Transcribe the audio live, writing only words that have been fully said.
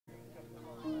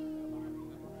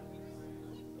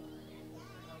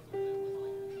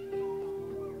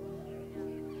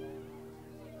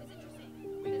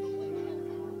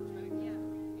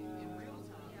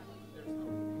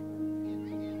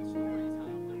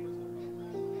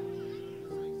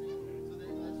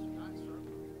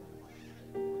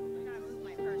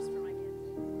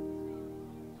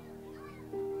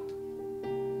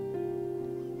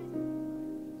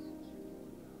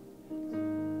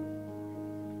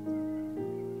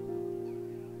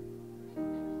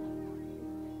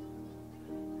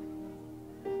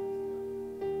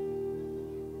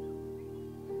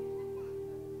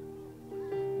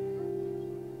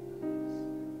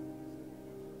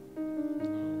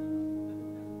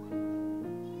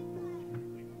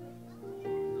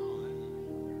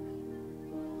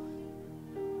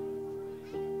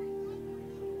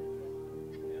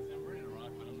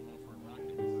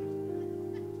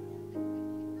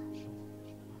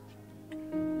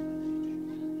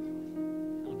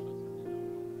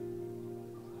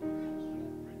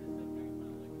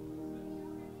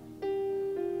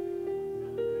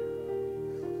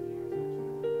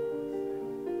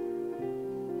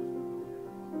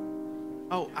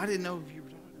Oh, I didn't know if you were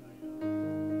talking.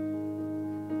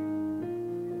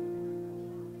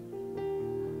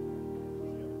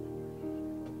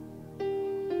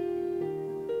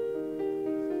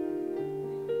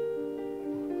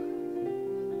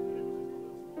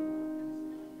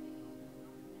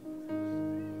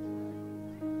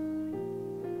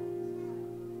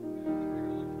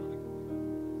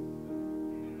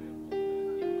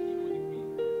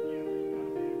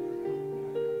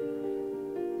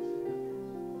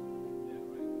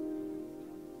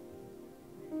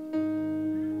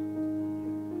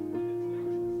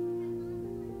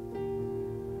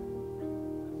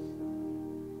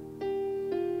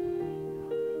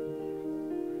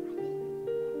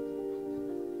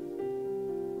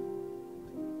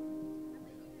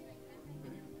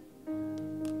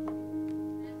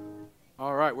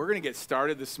 All right, we're going to get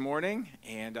started this morning,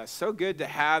 and so good to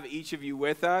have each of you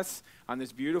with us on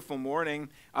this beautiful morning.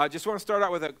 Just want to start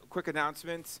out with a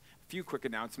few quick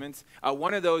announcements.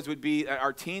 One of those would be that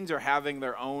our teens are having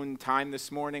their own time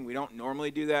this morning. We don't normally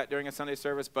do that during a Sunday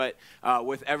service, but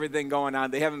with everything going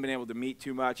on, they haven't been able to meet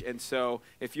too much. And so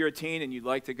if you're a teen and you'd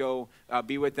like to go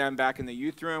be with them back in the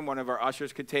youth room, one of our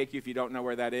ushers could take you if you don't know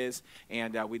where that is,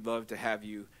 and we'd love to have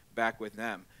you back with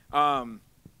them.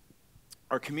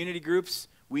 Our community groups,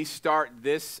 we start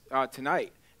this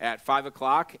tonight at 5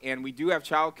 o'clock, and we do have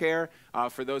childcare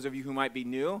for those of you who might be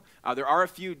new. There are a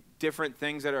few different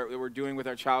things that we're doing with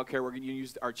our childcare. We're going to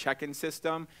use our check-in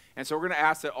system, and so we're going to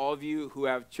ask that all of you who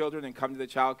have children and come to the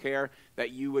childcare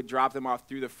that you would drop them off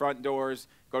through the front doors,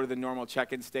 go to the normal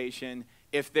check-in station.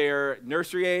 If they're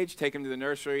nursery age, take them to the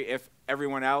nursery. If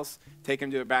everyone else, take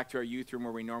them back to our youth room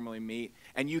where we normally meet.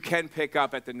 And you can pick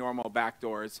up at the normal back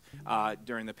doors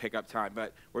during the pickup time.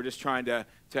 But we're just trying to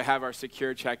have our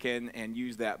secure check-in and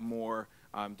use that more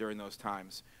during those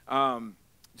times.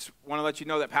 Just want to let you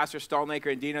know that Pastor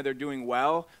Stallnaker and Dina, they're doing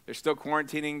well. They're still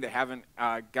quarantining. They haven't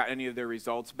got any of their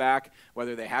results back,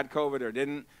 whether they had COVID or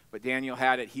didn't. But Daniel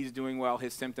had it. He's doing well.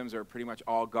 His symptoms are pretty much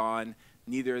all gone.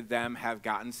 Neither of them have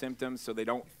gotten symptoms, so they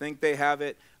don't think they have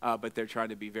it, but they're trying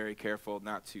to be very careful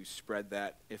not to spread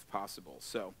that if possible.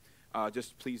 So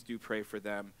just please do pray for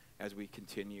them as we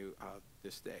continue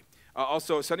this day.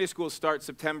 Also, Sunday school starts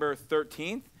September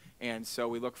 13th, and so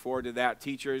we look forward to that.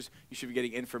 Teachers, you should be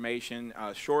getting information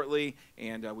shortly,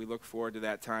 and we look forward to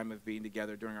that time of being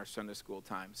together during our Sunday school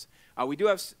times. We do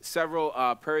have several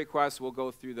prayer requests. We'll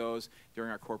go through those during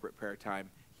our corporate prayer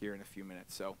time here in a few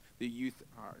minutes. So the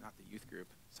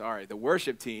the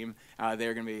worship team,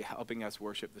 they're going to be helping us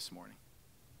worship this morning.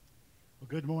 Well,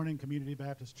 good morning, Community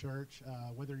Baptist Church.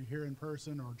 Whether you're here in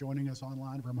person or joining us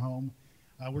online from home,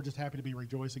 we're just happy to be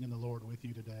rejoicing in the Lord with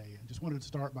you today. I just wanted to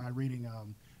start by reading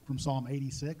from Psalm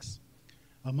 86.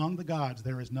 Among the gods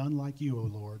there is none like you, O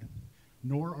Lord,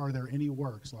 nor are there any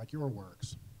works like your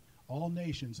works. All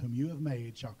nations whom you have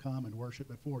made shall come and worship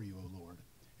before you, O Lord,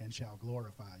 and shall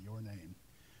glorify your name.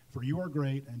 For you are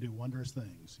great and do wondrous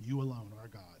things. You alone are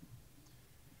God.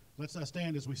 Let's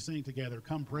stand as we sing together.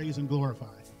 Come praise and glorify.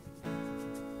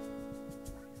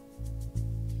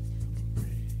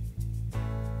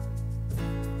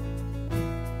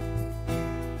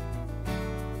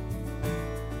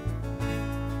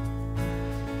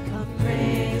 Come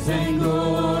praise and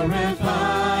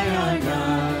glorify our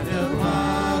God, the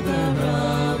Father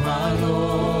of our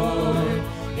Lord.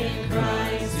 In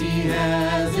Christ he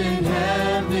has in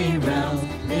heavenly realms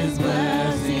his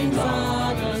blessings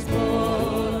on us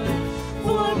poured.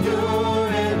 For pure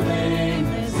and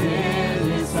blameless in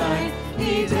his sight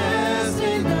he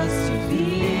destined us to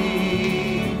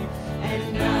be.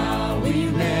 And now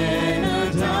we've been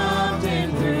adopted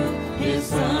through his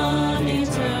Son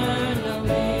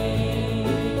eternally.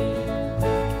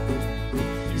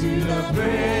 To the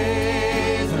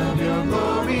praise of your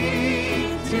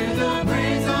glory, to the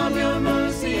praise of your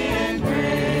mercy and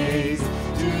grace,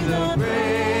 to the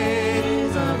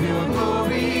praise of your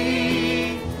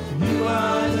glory, you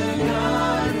are the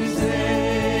God who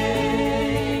saves.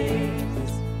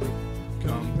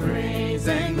 Come praise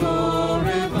and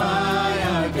glorify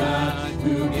our God,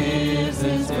 who gives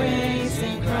us grace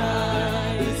in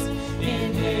Christ.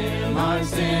 In him our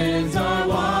sins are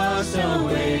washed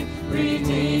away,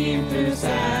 redeemed through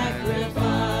sacrifice.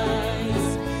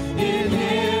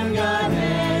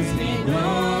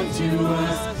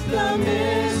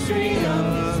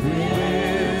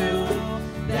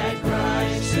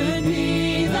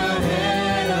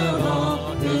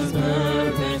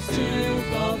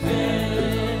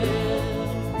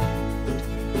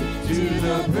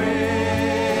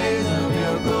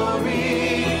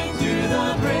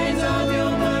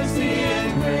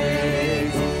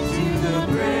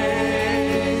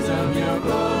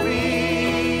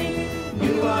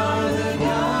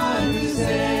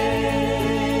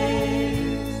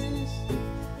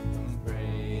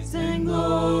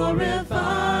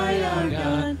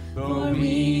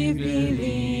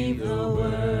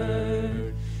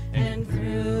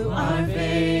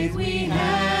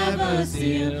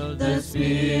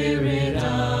 Spirit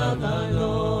of the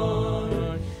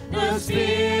Lord. The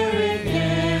Spirit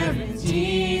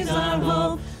guarantees our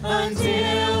hope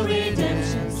until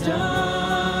redemption's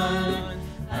done,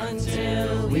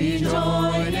 until we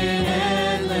join in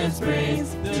endless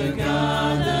praise to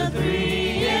God the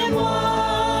Three in One.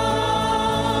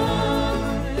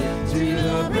 To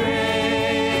the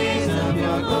praise of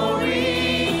your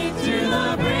glory, to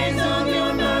the praise of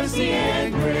your mercy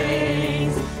and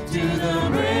grace, to the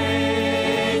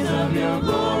praise of your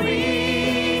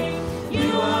glory,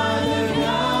 you are the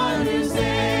God who saves.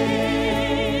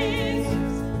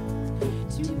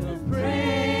 To the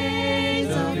praise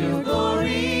of your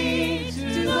glory,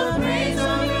 to the praise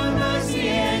of your mercy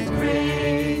and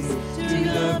grace, to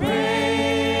the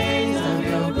praise of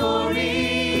your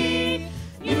glory,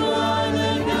 you are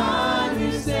the God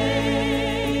who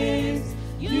saves.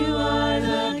 You are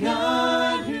the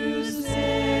God who saves.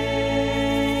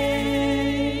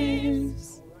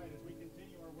 All right, as we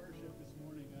continue our worship this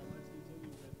morning, let's continue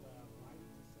with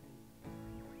Mighty to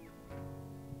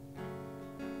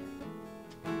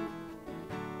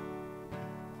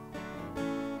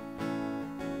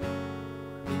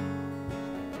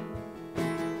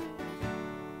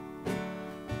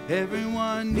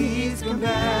Everyone needs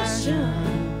compassion,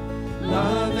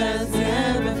 love that's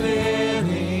never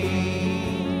failing.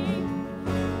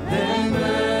 Then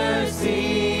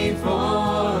mercy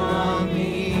fall on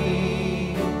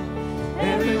me.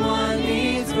 Everyone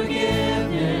needs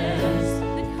forgiveness,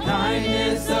 the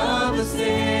kindness of the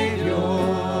Savior,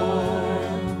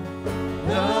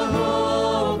 the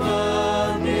hope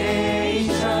of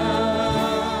nations.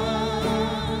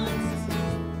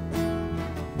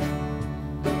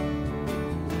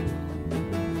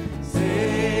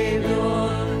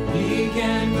 Savior, He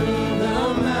can move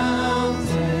the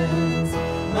mountains.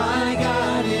 My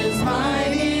God is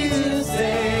mighty to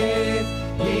save.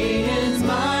 He is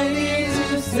mighty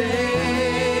to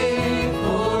save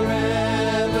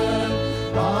forever.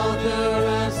 Author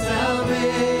of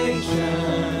salvation,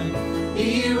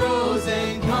 He rose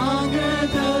and conquered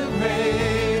the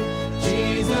grave.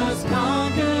 Jesus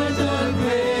conquered the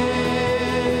grave.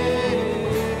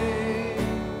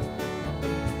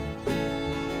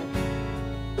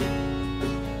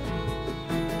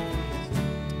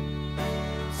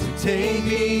 So take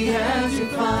me as you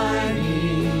find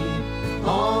me,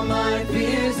 all my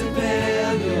fears and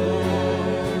failures.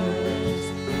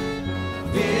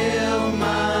 Fill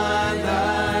my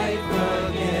life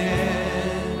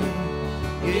again.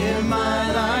 Give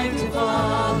my life to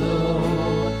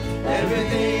follow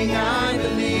everything I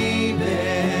believe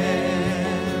in.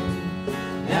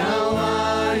 Now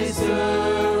I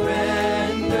surrender.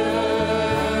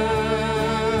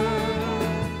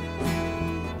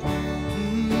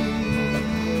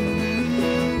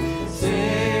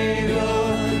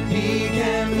 Savior, He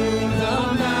can move the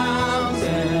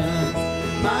mountains.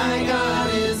 My God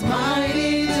is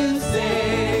mighty to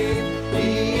save. He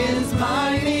is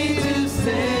mighty to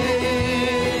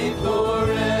save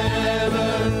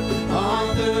forever.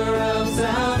 Author of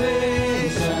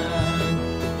salvation,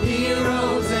 He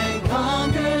rose and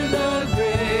conquered the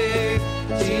grave.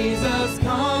 Jesus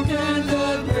conquered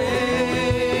the grave.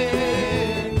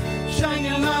 Shine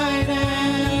your light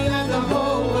and let the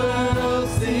whole world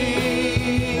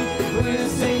see. We're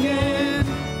singing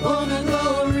for the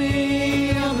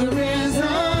glory of the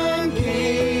risen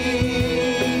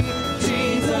King.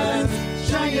 Jesus,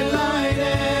 shine your light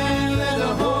and let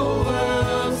the whole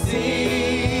world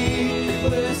see.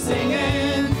 We're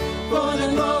singing for the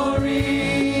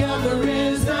glory of the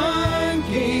risen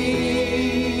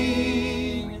King.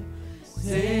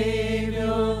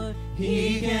 Savior,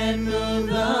 He can move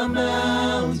the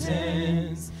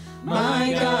mountains.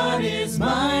 My God is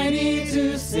mighty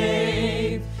to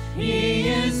save. He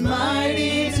is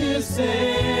mighty to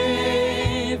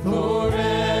save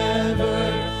forever.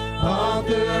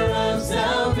 Author of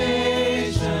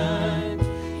salvation,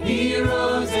 He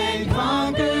rose and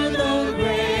conquered the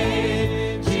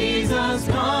grave. Jesus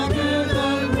conquered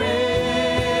the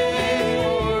grave.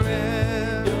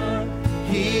 Forever,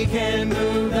 He can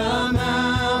move the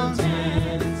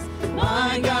mountains.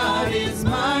 My God is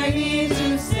mighty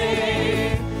to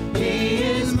save. He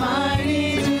is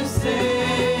mighty to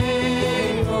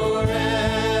save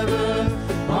forever.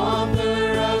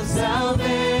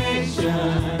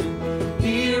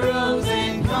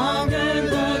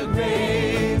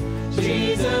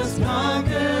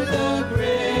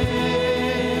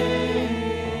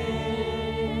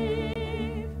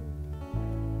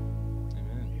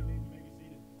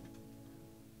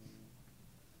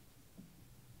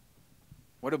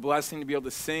 blessing to be able to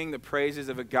sing the praises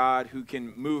of a God who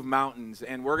can move mountains.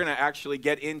 And we're going to actually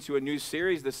get into a new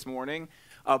series this morning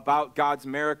about God's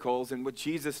miracles and what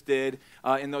Jesus did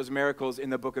in those miracles in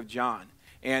the book of John.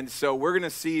 And so we're going to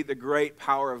see the great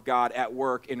power of God at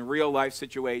work in real life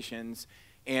situations.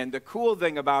 And the cool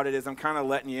thing about it is I'm kind of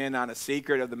letting you in on a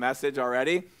secret of the message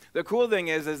already. The cool thing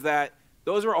is that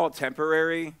those were all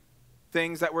temporary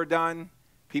things that were done.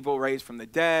 People raised from the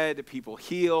dead, people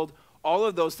healed. All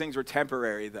of those things were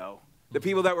temporary, though. The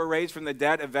people that were raised from the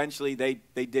dead, eventually they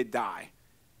did die.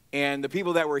 And the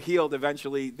people that were healed,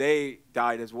 eventually they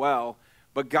died as well.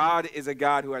 But God is a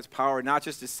God who has power not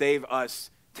just to save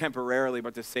us temporarily,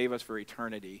 but to save us for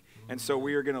eternity. And so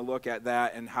we are going to look at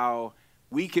that and how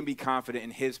we can be confident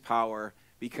in his power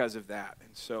because of that.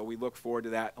 And so we look forward to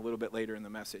that a little bit later in the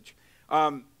message.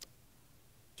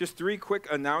 Just 3 quick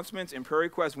announcements and prayer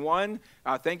requests. One,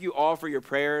 thank you all for your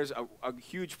prayers. A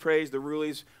huge praise. The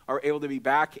Ruleys are able to be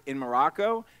back in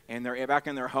Morocco, and they're back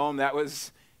in their home.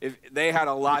 They had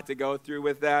a lot to go through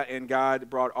with that, and God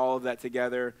brought all of that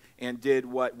together and did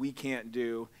what we can't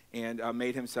do and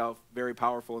made himself very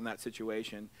powerful in that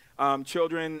situation.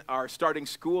 Children are starting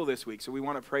school this week, so we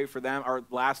want to pray for them, or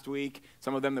last week,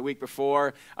 some of them the week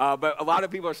before. But a lot of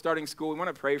people are starting school. We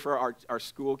want to pray for our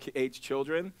school-age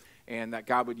children, and that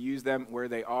God would use them where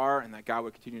they are, and that God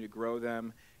would continue to grow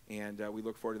them, and we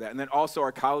look forward to that. And then also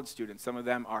our college students. Some of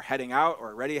them are heading out or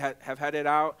already have headed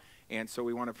out, and so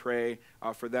we want to pray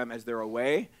for them as they're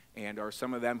away, and or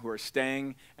some of them who are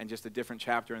staying, and just a different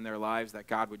chapter in their lives, that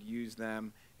God would use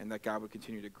them, and that God would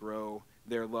continue to grow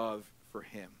their love for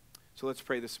him. So let's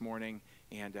pray this morning,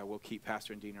 and we'll keep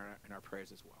Pastor and Dean in our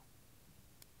prayers as well.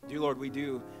 Dear Lord, we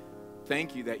do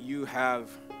thank you that you have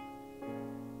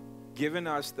given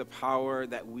us the power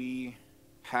that we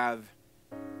have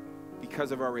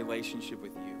because of our relationship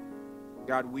with you.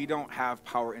 God, we don't have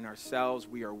power in ourselves.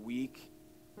 We are weak.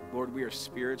 Lord, we are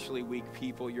spiritually weak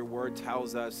people. Your word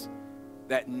tells us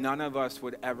that none of us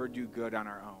would ever do good on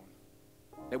our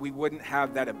own, that we wouldn't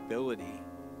have that ability.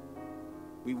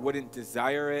 We wouldn't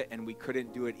desire it, and we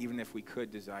couldn't do it even if we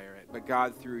could desire it. But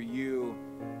God, through you,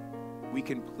 we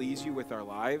can please you with our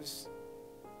lives.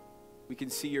 We can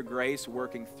see your grace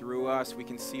working through us. We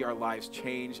can see our lives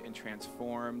changed and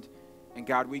transformed. And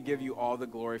God, we give you all the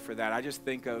glory for that. I just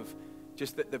think of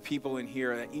just the people in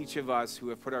here, that each of us who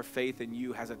have put our faith in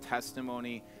you has a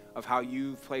testimony of how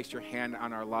you've placed your hand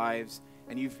on our lives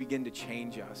and you've begun to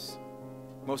change us.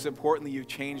 Most importantly, you've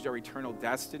changed our eternal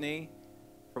destiny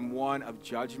from one of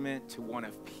judgment to one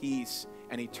of peace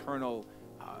and eternal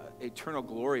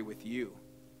glory with you.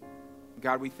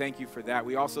 God, we thank you for that.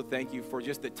 We also thank you for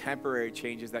just the temporary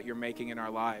changes that you're making in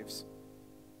our lives.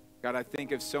 God, I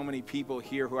think of so many people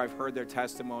here who I've heard their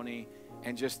testimony,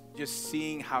 and just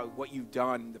seeing what you've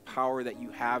done, the power that you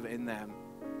have in them,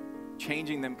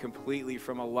 changing them completely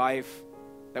from a life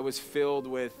that was filled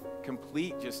with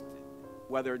complete just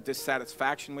whether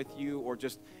dissatisfaction with you or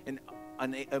just an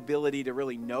ability to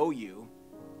really know you.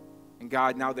 And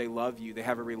God, now they love you. They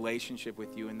have a relationship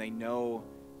with you, and they know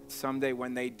someday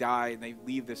when they die and they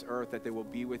leave this earth that they will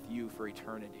be with you for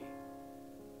eternity.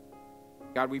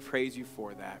 God, we praise you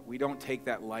for that. We don't take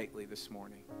that lightly this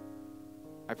morning.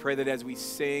 I pray that as we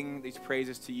sing these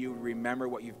praises to you, remember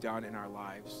what you've done in our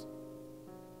lives.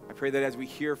 I pray that as we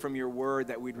hear from your word,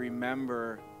 that we'd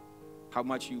remember how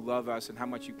much you love us and how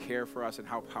much you care for us and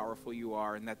how powerful you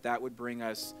are, and that would bring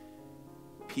us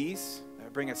peace, that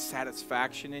would bring us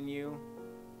satisfaction in you.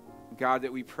 God,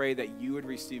 that we pray that you would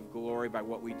receive glory by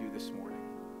what we do this morning.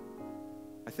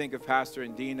 I think of Pastor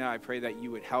and Dina. I pray that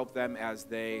you would help them as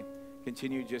they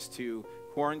continue just to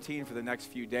quarantine for the next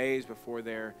few days before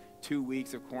their 2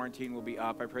 weeks of quarantine will be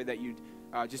up. I pray that you'd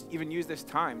just even use this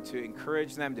time to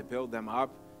encourage them, to build them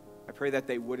up. I pray that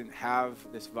they wouldn't have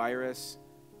this virus,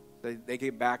 that they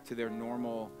get back to their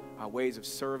normal ways of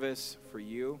service for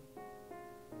you.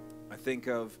 I think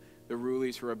of the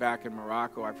Ruleys who are back in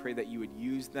Morocco. I pray that you would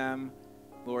use them.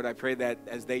 Lord, I pray that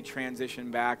as they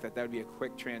transition back, that would be a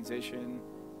quick transition,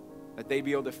 that they'd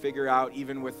be able to figure out,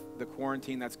 even with the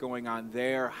quarantine that's going on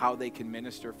there, how they can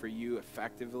minister for you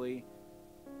effectively.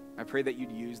 I pray that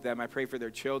you'd use them. I pray for their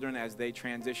children as they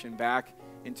transition back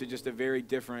into just a very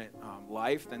different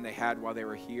life than they had while they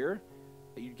were here,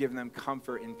 that you'd give them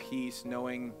comfort and peace,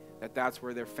 knowing that that's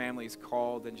where their family is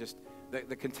called, and just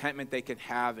the contentment they can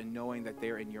have in knowing that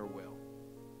they're in your will.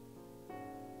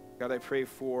 God, I pray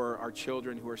for our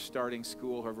children who are starting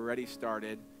school, who have already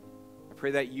started. I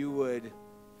pray that you would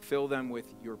fill them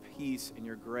with your peace and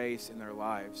your grace in their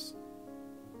lives.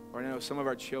 Lord, I know some of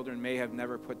our children may have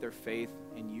never put their faith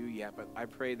in you yet, but I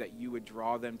pray that you would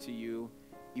draw them to you,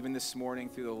 even this morning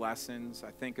through the lessons.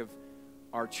 I think of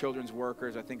our children's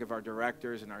workers. I think of our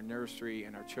directors and our nursery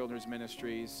and our children's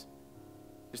ministries.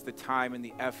 Just the time and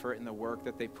the effort and the work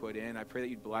that they put in. I pray that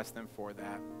you'd bless them for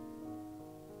that.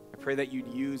 I pray that you'd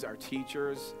use our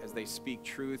teachers as they speak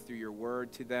truth through your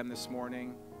word to them this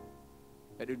morning,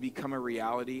 that it would become a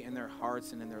reality in their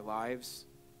hearts and in their lives.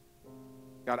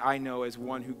 God, I know as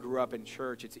one who grew up in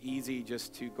church, it's easy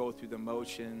just to go through the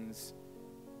motions.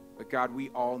 But God, we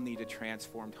all need a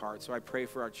transformed heart. So I pray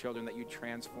for our children that you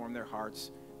transform their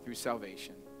hearts through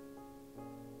salvation.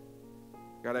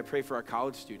 God, I pray for our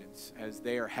college students as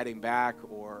they are heading back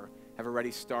or have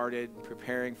already started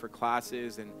preparing for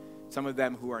classes, and some of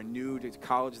them who are new to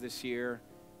college this year,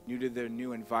 new to their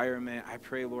new environment. I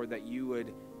pray, Lord, that you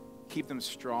would keep them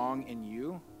strong in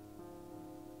you.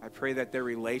 I pray that their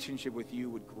relationship with you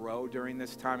would grow during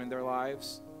this time in their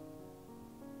lives,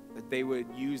 that they would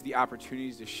use the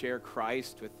opportunities to share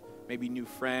Christ with maybe new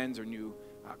friends or new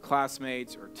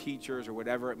classmates or teachers or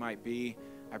whatever it might be.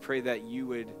 I pray that you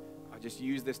would just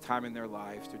use this time in their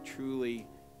lives to truly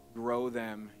grow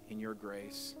them in your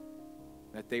grace,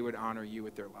 that they would honor you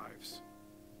with their lives.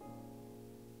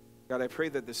 God, I pray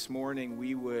that this morning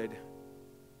we would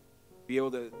be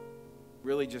able to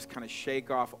really just kind of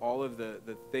shake off all of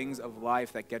the things of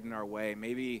life that get in our way.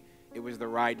 Maybe it was the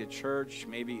ride to church.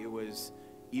 Maybe it was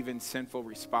even sinful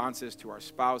responses to our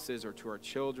spouses or to our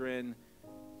children.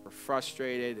 We're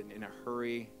frustrated and in a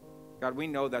hurry. God, we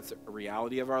know that's a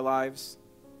reality of our lives,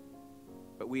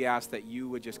 but we ask that you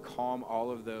would just calm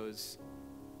all of those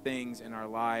things in our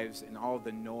lives and all of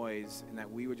the noise, and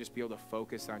that we would just be able to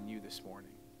focus on you this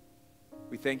morning.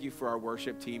 We thank you for our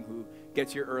worship team who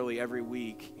gets here early every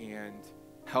week and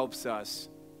helps us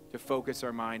to focus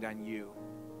our mind on you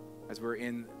as we're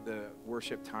in the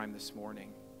worship time this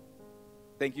morning.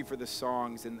 Thank you for the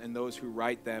songs and those who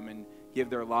write them and give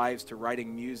their lives to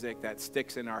writing music that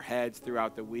sticks in our heads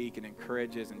throughout the week and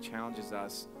encourages and challenges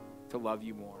us to love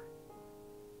you more.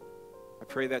 I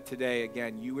pray that today,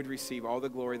 again, you would receive all the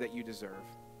glory that you deserve.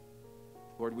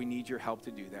 Lord, we need your help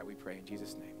to do that, we pray in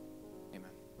Jesus' name.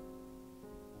 Amen.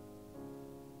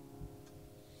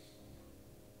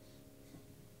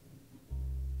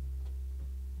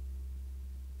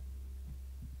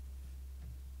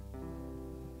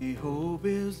 My hope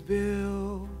is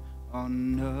built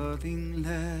on nothing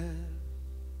less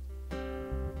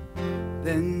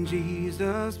than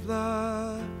Jesus'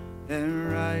 blood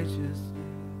and righteousness.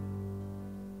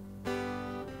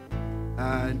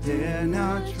 I dare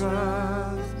not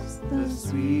trust the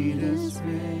sweetest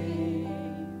frame,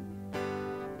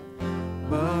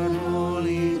 but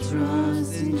wholly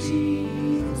trust in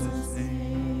Jesus'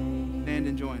 name. Stand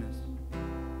and join us.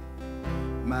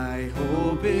 My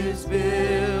hope is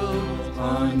built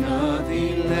on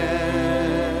nothing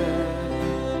less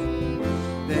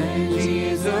than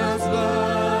Jesus'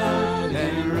 blood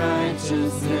and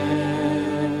righteousness.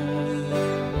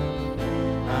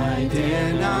 I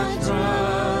dare not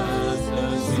trust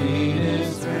the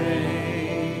sweetest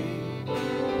frame,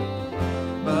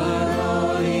 but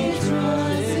only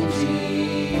trust in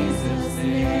Jesus'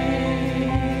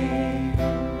 name.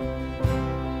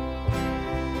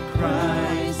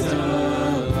 Christ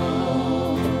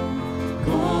alone,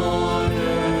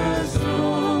 cornerstone,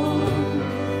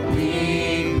 we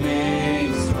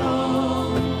make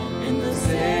strong in the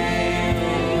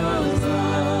Savior's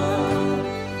love.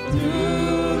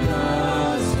 Through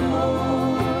the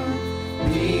storm,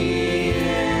 He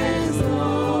is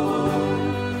Lord,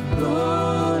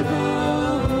 Lord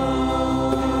of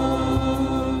all.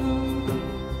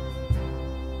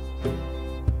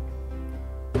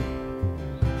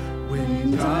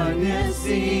 When darkness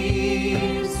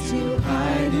seems to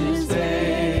hide His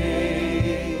face,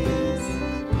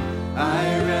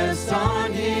 I rest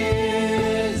on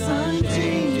His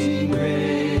unchanging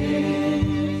grace.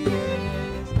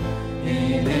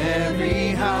 In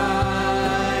every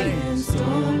high and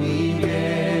stormy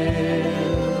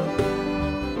gale,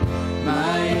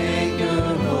 my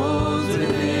anchor holds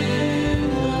within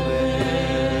the veil.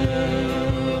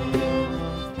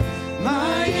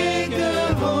 My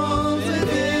anchor holds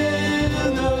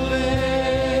within the veil.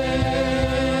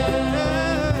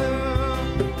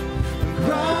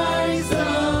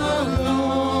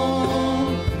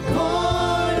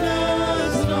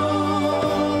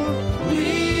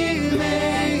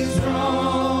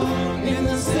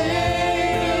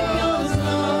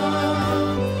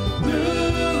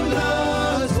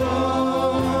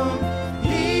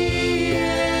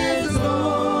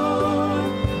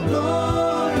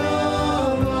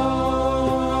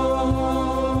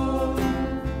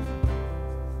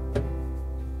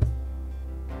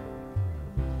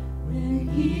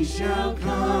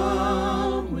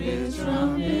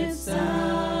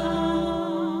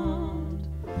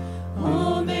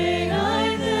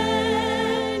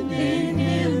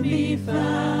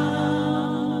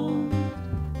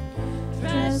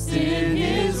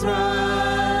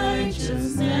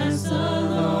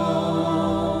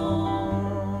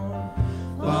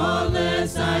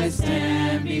 I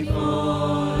stand before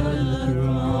the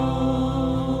throne.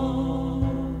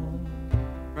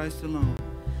 Christ alone.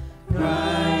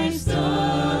 Christ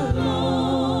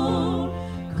alone,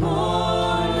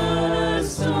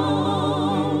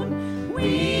 cornerstone,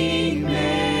 weak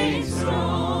made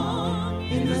strong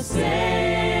in the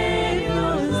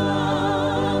Savior's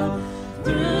love.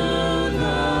 Through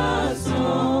the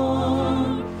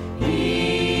storm,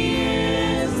 He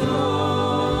is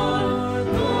Lord,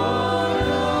 Lord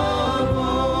of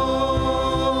all.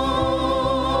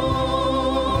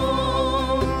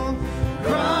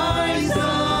 Christ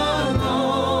alone,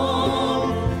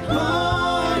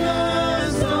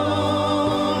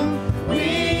 cornerstone,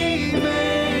 weak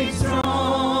made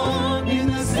strong in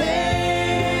the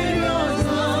Savior's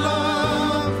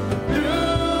love.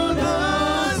 Through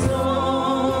the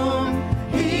storm,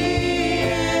 He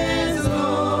is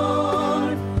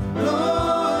Lord,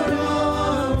 Lord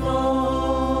of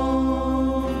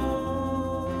all.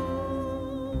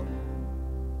 Good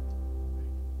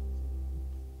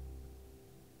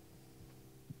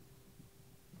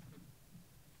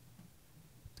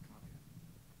morning.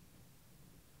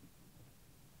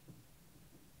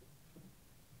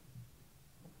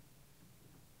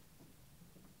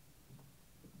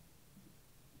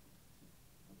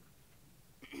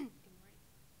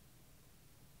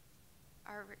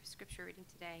 Our scripture reading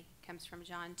today comes from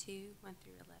John 2, 1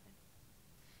 through 11.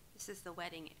 This is the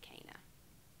wedding at Cana.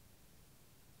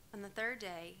 On the third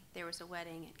day, there was a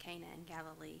wedding at Cana in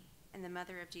Galilee, and the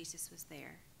mother of Jesus was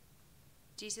there.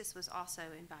 Jesus was also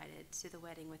invited to the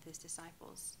wedding with his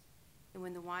disciples. And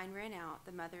when the wine ran out,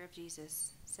 the mother of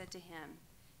Jesus said to him,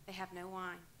 "They have no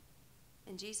wine."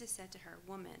 And Jesus said to her,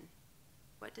 "Woman,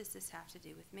 what does this have to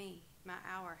do with me? My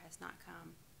hour has not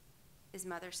come." His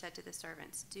mother said to the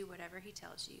servants, "Do whatever he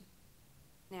tells you."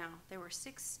 Now there were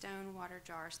 6 stone water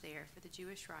jars there for the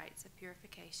Jewish rites of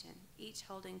purification, each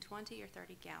holding 20 or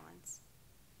 30 gallons.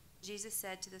 Jesus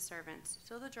said to the servants,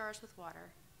 "Fill the jars with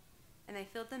water." And they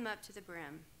filled them up to the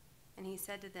brim. And he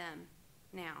said to them,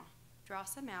 "Now draw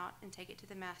some out and take it to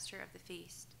the master of the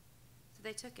feast." So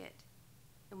they took it.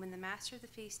 And when the master of the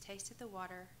feast tasted the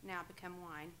water, now become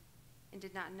wine, and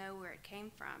did not know where it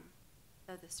came from,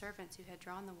 though the servants who had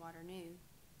drawn the water knew,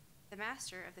 the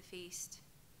master of the feast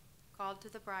called to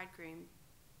the bridegroom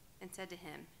and said to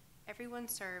him, "Everyone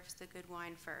serves the good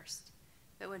wine first,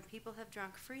 but when people have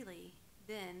drunk freely,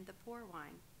 then the poor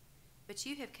wine. But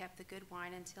you have kept the good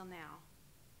wine until now."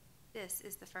 This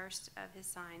is the first of his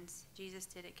signs Jesus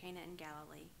did at Cana in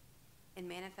Galilee, and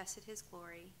manifested his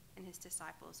glory, and his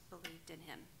disciples believed in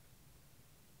him.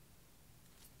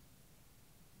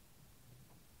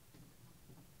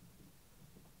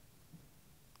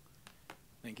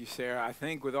 Thank you, Sarah. I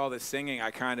think with all the singing,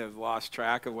 I kind of lost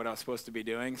track of what I was supposed to be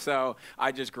doing. So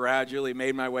I just gradually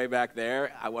made my way back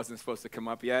there. I wasn't supposed to come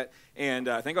up yet. And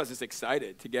I think I was just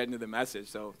excited to get into the message.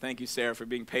 So thank you, Sarah, for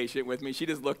being patient with me. She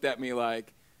just looked at me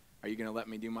like, are you going to let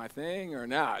me do my thing or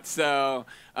not? So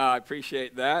I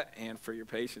appreciate that and for your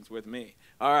patience with me.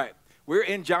 All right. We're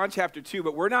in John chapter 2,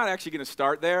 but we're not actually going to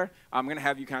start there. I'm going to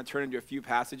have you kind of turn into a few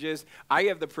passages. I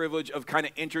have the privilege of kind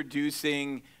of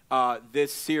introducing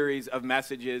this series of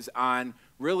messages on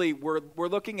really, we're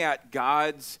looking at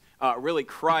God's, really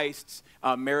Christ's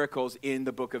miracles in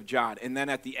the book of John. And then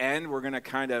at the end, we're going to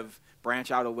kind of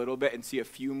branch out a little bit and see a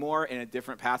few more in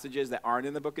different passages that aren't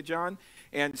in the book of John.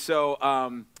 And so,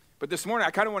 but this morning,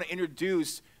 I kind of want to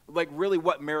introduce like really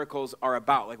what miracles are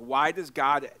about. Like, why does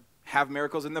God have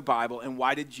miracles in the Bible, and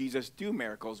why did Jesus do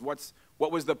miracles?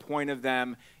 What was the point of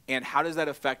them, and how does that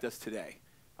affect us today?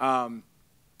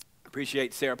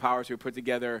 Appreciate Sarah Powers, who put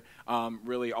together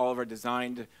really all of our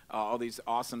designed, all these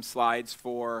awesome slides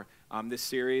for this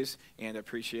series, and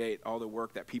appreciate all the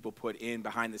work that people put in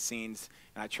behind the scenes.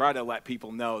 And I try to let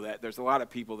people know that there's a lot of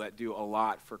people that do a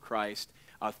lot for Christ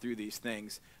through these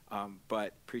things,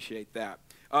 but appreciate that.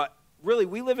 Really,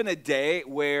 we live in a day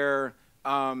where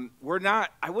we're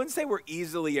not, I wouldn't say we're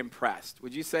easily impressed.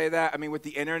 Would you say that? I mean, with the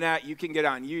internet, you can get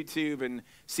on YouTube and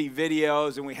see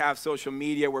videos, and we have social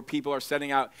media where people are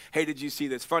sending out, hey, did you see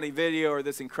this funny video or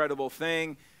this incredible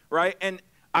thing, right? And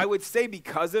I would say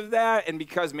because of that, and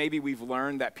because maybe we've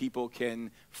learned that people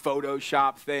can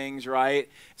Photoshop things, right?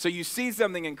 So you see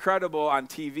something incredible on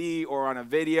TV or on a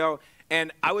video,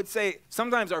 and I would say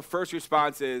sometimes our first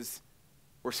response is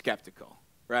we're skeptical,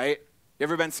 right? You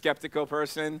ever been skeptical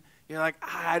person? You're like,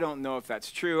 I don't know if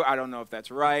that's true. I don't know if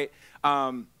that's right.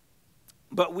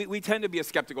 But we tend to be a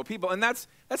skeptical people, and that's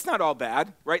not all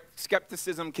bad, right?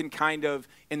 Skepticism can kind of,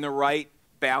 in the right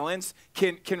balance,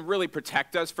 can really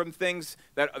protect us from things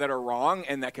that are wrong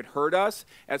and that could hurt us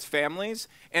as families.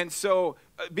 And so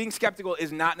being skeptical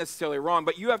is not necessarily wrong,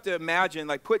 but you have to imagine,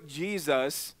 like, put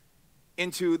Jesus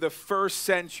into the first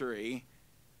century,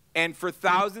 and for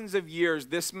thousands of years,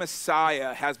 this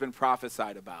Messiah has been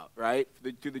prophesied about, right?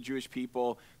 Through the Jewish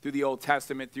people, through the Old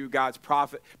Testament, through God's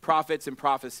prophets and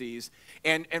prophecies,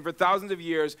 and for thousands of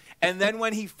years. And then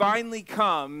when he finally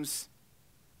comes,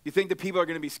 you think the people are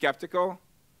going to be skeptical?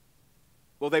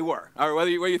 Well, they were. Or whether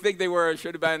you think they were or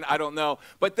should have been, I don't know.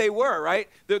 But they were, right?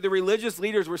 The religious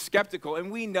leaders were skeptical.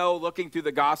 And we know, looking through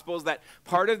the Gospels, that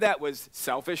part of that was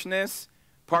selfishness.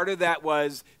 Part of that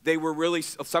was they were really,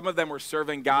 some of them were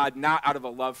serving God not out of a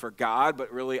love for God,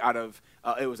 but really out of,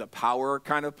 it was a power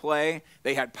kind of play.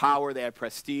 They had power, they had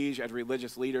prestige as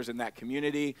religious leaders in that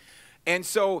community. And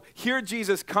so here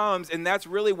Jesus comes, and that's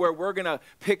really where we're going to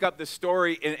pick up the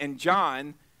story in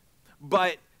John.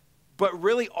 But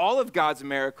really all of God's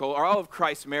miracle, or all of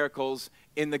Christ's miracles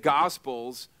in the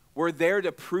Gospels were there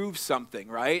to prove something,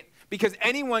 right? Because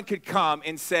anyone could come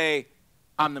and say,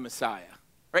 I'm the Messiah.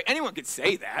 Right? Anyone could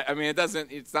say that. I mean,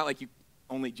 it's not like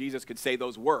only Jesus could say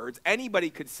those words. Anybody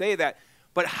could say that.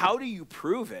 But how do you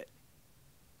prove it?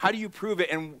 How do you prove it?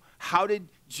 And how did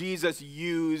Jesus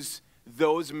use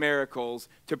those miracles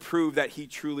to prove that he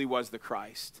truly was the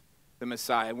Christ, the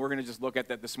Messiah? And we're going to just look at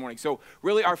that this morning. So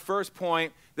really our first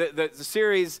point, the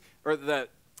series, or the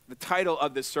title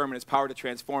of this sermon is Power to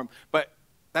Transform. But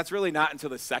that's really not until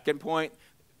the second point.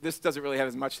 This doesn't really have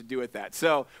as much to do with that.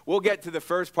 So we'll get to the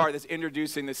first part that's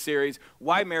introducing this series.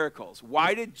 Why miracles?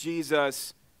 Why did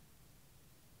Jesus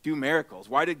do miracles?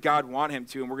 Why did God want him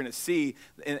to? And we're going to see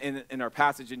in our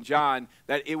passage in John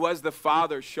that it was the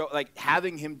Father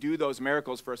having him do those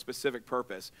miracles for a specific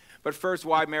purpose. But first,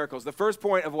 why miracles? The first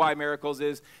point of why miracles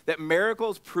is that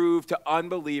miracles prove to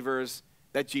unbelievers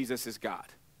that Jesus is God.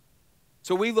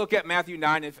 So we look at Matthew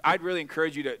 9. I'd really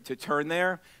encourage you to turn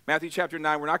there. Matthew chapter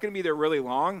 9. We're not going to be there really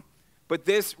long, but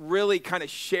this really kind of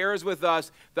shares with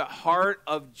us the heart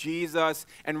of Jesus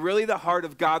and really the heart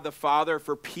of God the Father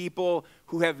for people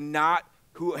who have not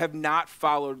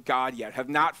followed God yet, have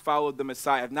not followed the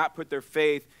Messiah, have not put their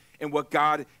faith in what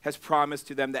God has promised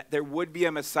to them, that there would be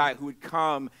a Messiah who would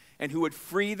come and who would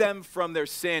free them from their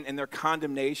sin and their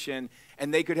condemnation,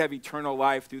 and they could have eternal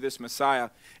life through this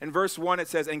Messiah. In verse 1 it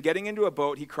says, and getting into a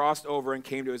boat, he crossed over and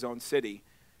came to his own city.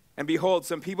 And behold,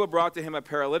 some people brought to him a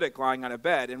paralytic lying on a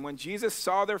bed. And when Jesus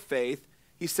saw their faith,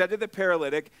 he said to the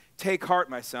paralytic, take heart,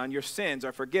 my son, your sins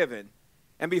are forgiven.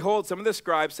 And behold, some of the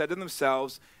scribes said to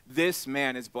themselves, this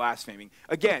man is blaspheming.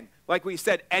 Again, like we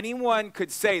said, anyone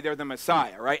could say they're the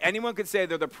Messiah, right? Anyone could say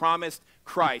they're the promised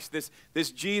Christ.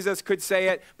 This Jesus could say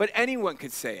it, but anyone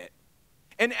could say it.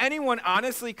 And anyone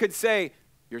honestly could say,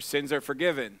 your sins are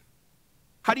forgiven.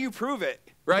 How do you prove it,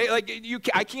 right?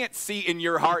 I can't see in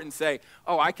your heart and say,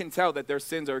 oh, I can tell that their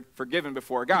sins are forgiven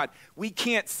before God. We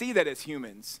can't see that as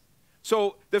humans.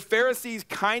 So the Pharisees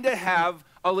kind of have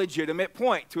a legitimate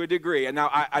point to a degree. And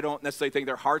now I don't necessarily think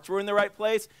their hearts were in the right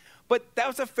place, but that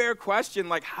was a fair question.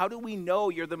 Like, how do we know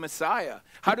you're the Messiah?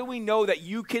 How do we know that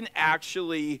you can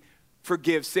actually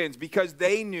forgive sins? Because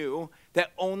they knew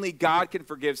that only God can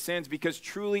forgive sins, because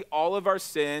truly all of our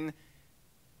sin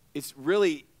is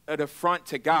really an affront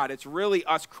to God. It's really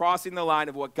us crossing the line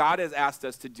of what God has asked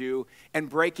us to do and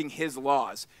breaking his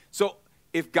laws. So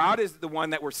if God is the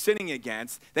one that we're sinning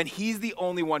against, then he's the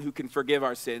only one who can forgive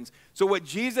our sins. So what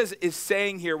Jesus is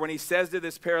saying here when he says to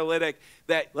this paralytic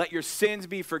that let your sins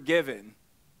be forgiven,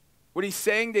 what he's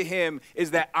saying to him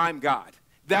is that I'm God.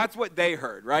 That's what they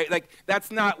heard, right? Like,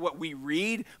 that's not what we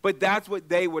read, but that's what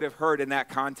they would have heard in that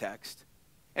context.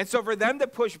 And so for them to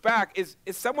push back is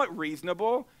somewhat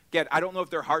reasonable. Again, I don't know if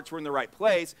their hearts were in the right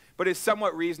place, but it's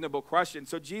somewhat reasonable question.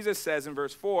 So Jesus says in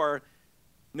verse 4,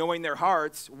 knowing their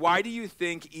hearts, why do you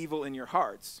think evil in your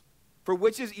hearts? For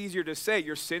which is easier to say,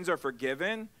 your sins are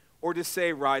forgiven, or to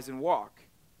say, rise and walk?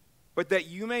 But that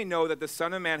you may know that the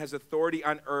Son of Man has authority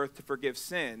on earth to forgive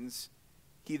sins,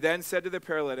 he then said to the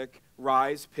paralytic,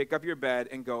 rise, pick up your bed,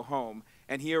 and go home.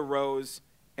 And he arose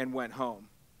and went home.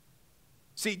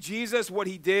 See, Jesus, what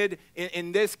he did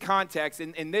in this context,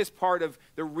 in this part of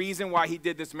the reason why he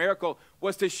did this miracle,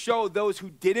 was to show those who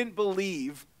didn't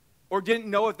believe or didn't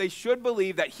know if they should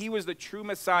believe that he was the true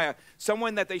Messiah,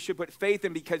 someone that they should put faith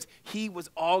in because he was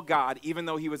all God, even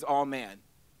though he was all man.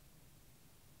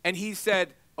 And he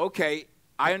said, okay,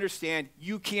 I understand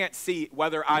you can't see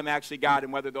whether I'm actually God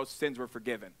and whether those sins were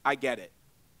forgiven. I get it.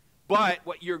 But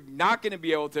what you're not going to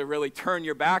be able to really turn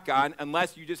your back on,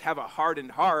 unless you just have a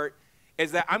hardened heart,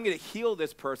 is that I'm going to heal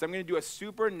this person. I'm going to do a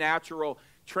supernatural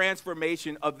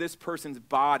transformation of this person's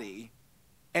body,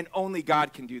 and only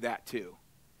God can do that too.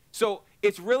 So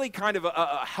it's really kind of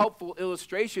a helpful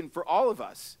illustration for all of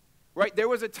us. right? There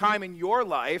was a time in your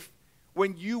life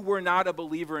when you were not a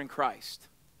believer in Christ.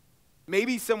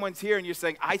 Maybe someone's here and you're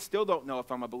saying, I still don't know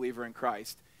if I'm a believer in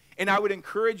Christ. And I would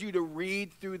encourage you to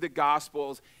read through the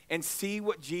Gospels and see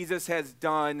what Jesus has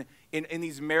done in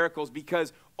these miracles,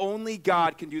 because only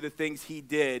God can do the things he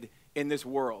did in this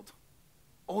world.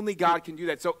 Only God can do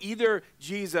that. So either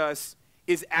Jesus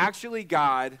is actually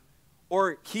God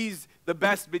or he's the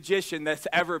best magician that's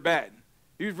ever been.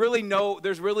 There's really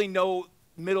no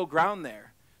middle ground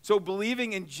there. So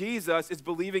believing in Jesus is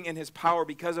believing in his power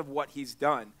because of what he's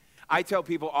done. I tell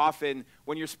people often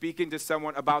when you're speaking to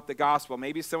someone about the gospel,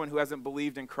 maybe someone who hasn't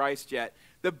believed in Christ yet,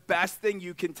 the best thing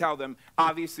you can tell them,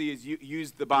 obviously, is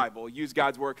use the Bible, use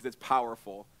God's word because it's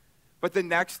powerful. But the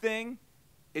next thing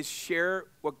is share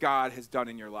what God has done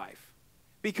in your life.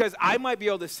 Because I might be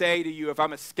able to say to you, if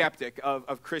I'm a skeptic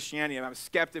of Christianity, if I'm a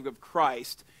skeptic of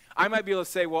Christ, I might be able to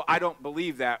say, well, I don't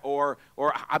believe that. Or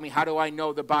I mean, how do I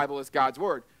know the Bible is God's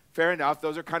word? Fair enough.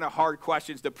 Those are kind of hard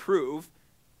questions to prove.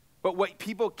 But what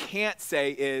people can't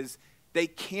say is they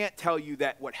can't tell you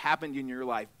that what happened in your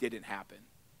life didn't happen.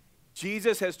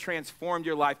 Jesus has transformed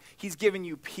your life. He's given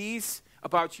you peace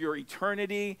about your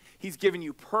eternity. He's given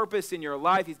you purpose in your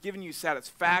life. He's given you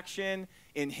satisfaction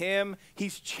in him.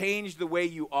 He's changed the way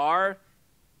you are.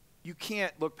 You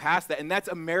can't look past that. And that's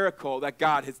a miracle that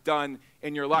God has done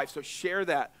in your life. So share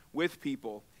that with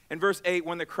people. In verse 8,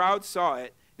 when the crowd saw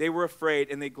it, they were afraid,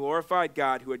 and they glorified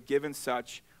God who had given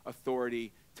such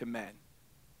authority to men.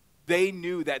 They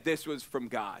knew that this was from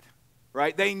God,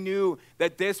 right? They knew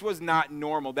that this was not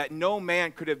normal, that no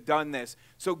man could have done this.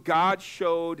 So God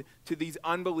showed to these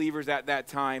unbelievers at that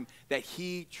time that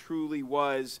he truly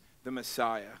was the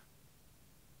Messiah.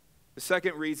 The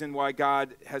second reason why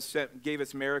God gave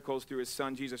us miracles through his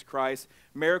son, Jesus Christ,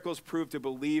 miracles prove to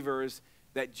believers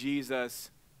that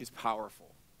Jesus is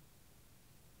powerful.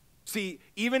 See,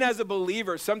 even as a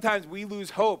believer, sometimes we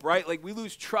lose hope, right? Like we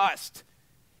lose trust.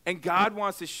 And God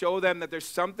wants to show them that there's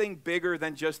something bigger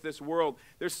than just this world.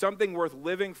 There's something worth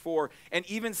living for. And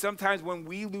even sometimes when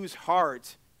we lose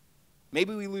heart,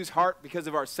 maybe we lose heart because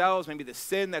of ourselves, maybe the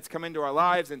sin that's come into our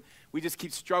lives, and we just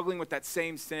keep struggling with that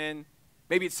same sin.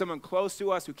 Maybe it's someone close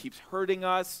to us who keeps hurting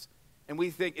us, and we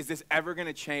think, is this ever going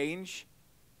to change?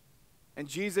 And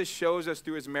Jesus shows us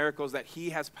through his miracles that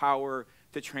he has power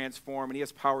to transform, and he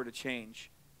has power to change.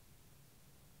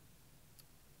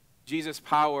 Jesus'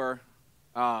 power...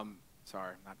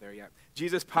 sorry, not there yet.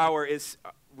 Jesus' power is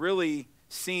really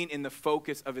seen in the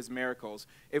focus of his miracles.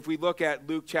 If we look at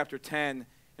Luke chapter 10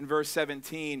 and verse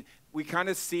 17, we kind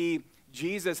of see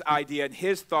Jesus' idea and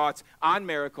his thoughts on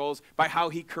miracles by how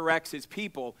he corrects his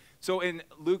people. So in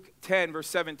Luke 10 verse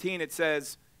 17, it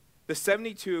says, the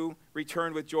 72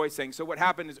 returned with joy, saying, so what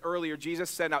happened is earlier, Jesus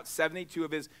sent out 72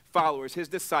 of his followers, his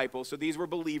disciples, so these were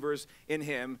believers in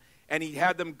him, and he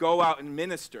had them go out and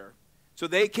minister. So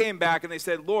they came back and they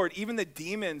said, Lord, even the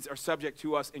demons are subject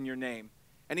to us in your name.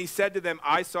 And he said to them,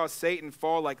 I saw Satan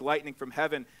fall like lightning from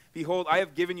heaven. Behold, I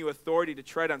have given you authority to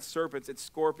tread on serpents and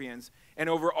scorpions and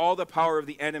over all the power of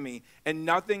the enemy, and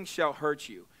nothing shall hurt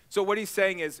you. So what he's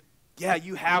saying is, yeah,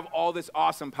 you have all this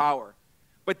awesome power.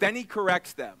 But then he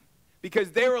corrects them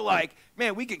because they were like,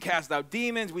 man, we can cast out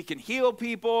demons, we can heal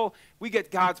people, we get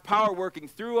God's power working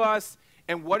through us.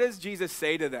 And what does Jesus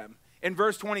say to them? In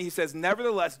verse 20, he says,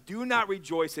 nevertheless, do not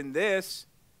rejoice in this,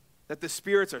 that the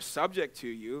spirits are subject to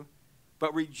you,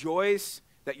 but rejoice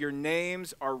that your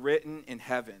names are written in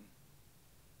heaven.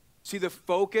 See, the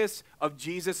focus of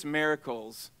Jesus'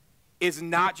 miracles is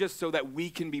not just so that we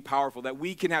can be powerful, that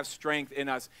we can have strength in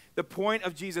us. The point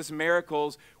of Jesus'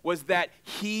 miracles was that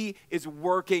he is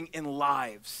working in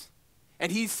lives.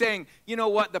 And he's saying, you know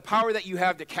what, the power that you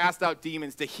have to cast out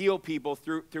demons, to heal people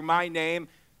through my name,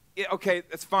 okay,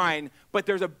 that's fine, but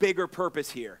there's a bigger purpose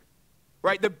here,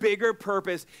 right? The bigger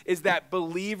purpose is that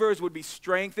believers would be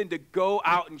strengthened to go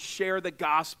out and share the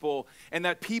gospel, and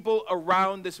that people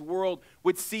around this world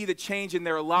would see the change in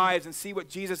their lives and see what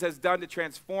Jesus has done to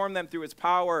transform them through his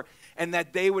power, and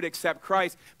that they would accept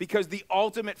Christ, because the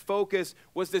ultimate focus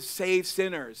was to save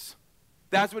sinners.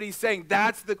 That's what he's saying.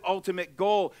 That's the ultimate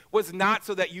goal, was not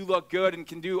so that you look good and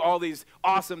can do all these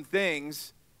awesome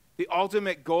things. The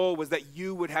ultimate goal was that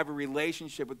you would have a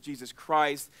relationship with Jesus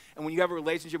Christ. And when you have a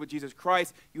relationship with Jesus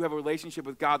Christ, you have a relationship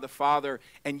with God the Father,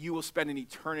 and you will spend an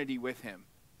eternity with him.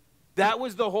 That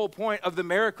was the whole point of the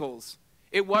miracles.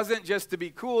 It wasn't just to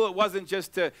be cool. It wasn't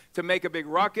just to make a big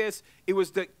ruckus. It was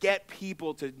to get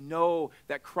people to know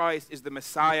that Christ is the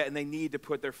Messiah, and they need to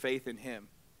put their faith in him.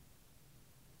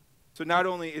 So not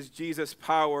only is Jesus'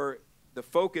 power the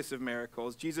focus of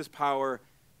miracles, Jesus' power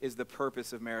is the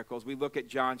purpose of miracles. We look at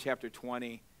John chapter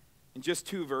 20, In just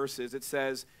 2 verses, it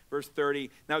says, verse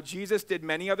 30, "Now Jesus did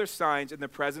many other signs in the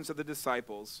presence of the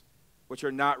disciples, which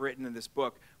are not written in this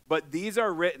book. But these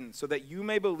are written so that you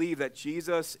may believe that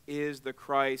Jesus is the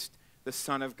Christ, the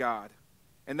Son of God,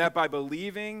 and that by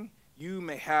believing you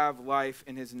may have life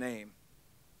in his name."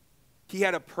 He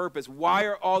had a purpose. Why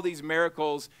are all these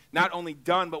miracles not only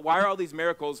done, but why are all these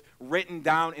miracles written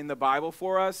down in the Bible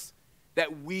for us?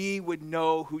 That we would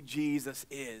know who Jesus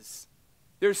is.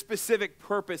 There's specific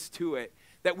purpose to it.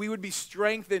 That we would be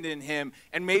strengthened in him.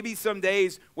 And maybe some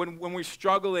days when we're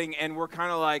struggling and we're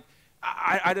kind of like,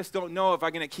 I just don't know if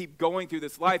I'm going to keep going through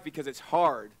this life because it's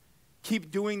hard.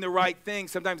 Keep doing the right thing.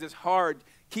 Sometimes it's hard.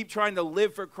 Keep trying to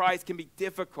live for Christ can be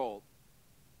difficult.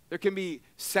 There can be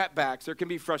setbacks. There can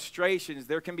be frustrations.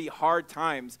 There can be hard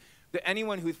times. That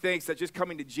anyone who thinks that just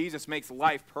coming to Jesus makes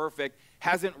life perfect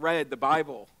hasn't read the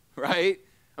Bible, right?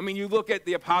 I mean, you look at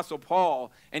the Apostle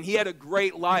Paul, and he had a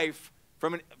great life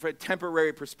from a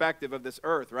temporary perspective of this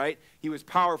earth, right? He was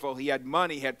powerful. He had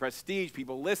money. He had prestige.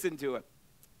 People listened to it.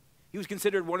 He was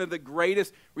considered one of the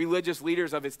greatest religious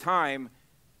leaders of his time.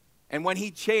 And when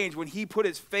he changed, when he put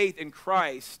his faith in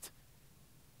Christ,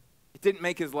 it didn't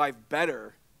make his life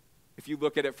better if you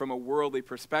look at it from a worldly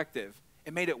perspective.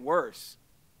 It made it worse,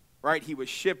 right? He was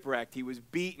shipwrecked. He was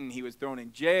beaten. He was thrown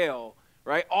in jail,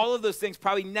 right? All of those things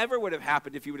probably never would have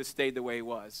happened if he would have stayed the way he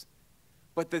was.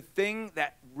 But the thing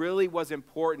that really was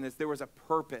important is there was a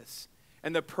purpose.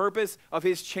 And the purpose of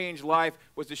his changed life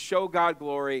was to show God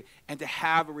glory and to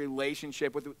have a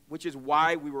relationship with, which is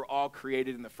why we were all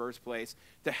created in the first place,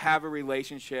 to have a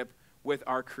relationship with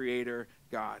our Creator,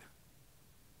 God.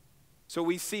 So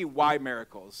we see why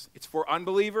miracles. It's for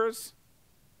unbelievers,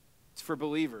 it's for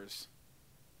believers.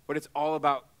 But it's all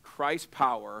about Christ's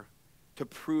power to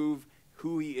prove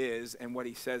who he is and what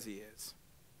he says he is.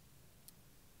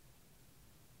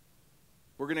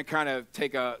 We're going to kind of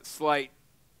take a slight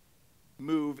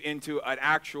move into an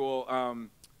actual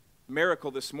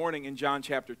miracle this morning in John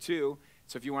chapter 2.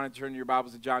 So if you want to turn your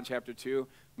Bibles to John chapter 2,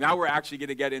 now we're actually going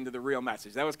to get into the real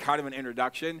message. That was kind of an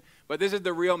introduction, but this is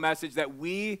the real message that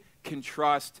we can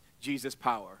trust Jesus'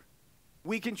 power.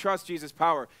 We can trust Jesus'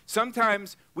 power.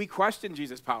 Sometimes we question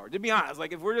Jesus' power. To be honest,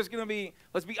 like if we're just going to be,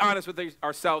 let's be honest with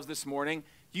ourselves this morning.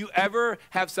 Do you ever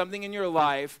have something in your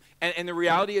life, and the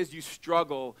reality is you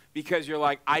struggle because you're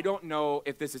like, I don't know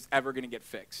if this is ever going to get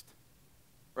fixed,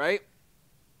 right?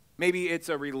 Maybe it's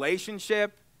a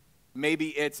relationship. Maybe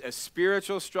it's a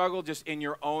spiritual struggle just in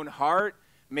your own heart.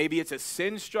 Maybe it's a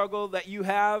sin struggle that you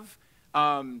have.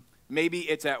 Maybe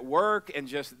it's at work and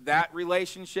just that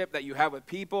relationship that you have with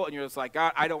people, and you're just like,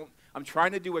 God, I'm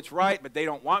trying to do what's right, but they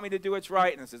don't want me to do what's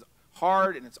right, and this is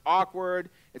hard, and it's awkward,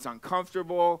 it's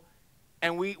uncomfortable,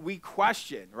 and we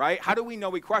question, right? How do we know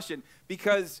we question?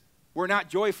 Because we're not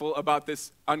joyful about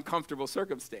this uncomfortable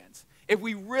circumstance. If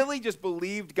we really just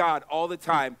believed God all the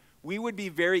time, we would be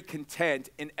very content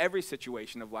in every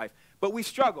situation of life, but we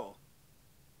struggle.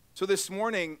 So this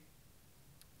morning,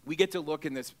 we get to look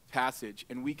in this passage,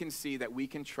 and we can see that we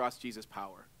can trust Jesus'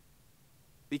 power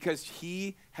because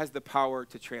he has the power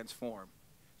to transform.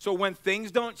 So when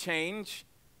things don't change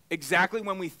exactly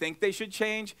when we think they should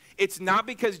change, it's not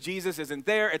because Jesus isn't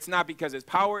there. It's not because his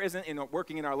power isn't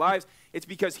working in our lives. It's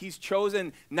because he's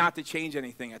chosen not to change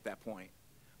anything at that point.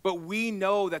 But we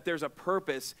know that there's a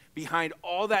purpose behind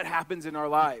all that happens in our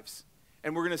lives,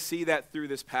 and we're going to see that through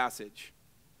this passage.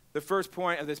 The first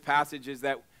point of this passage is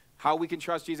that how we can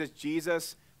trust Jesus.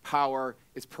 Jesus' power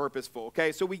is purposeful.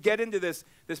 Okay, so we get into this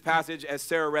passage as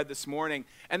Sarah read this morning,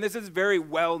 and this is a very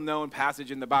well-known passage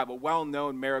in the Bible,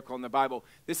 well-known miracle in the Bible.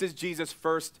 This is Jesus'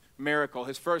 first miracle,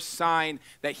 his first sign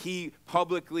that he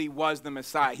publicly was the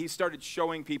Messiah. He started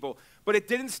showing people, but it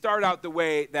didn't start out the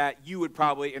way that you would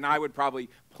probably, and I would probably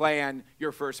plan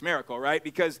your first miracle, right?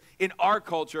 Because in our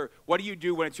culture, what do you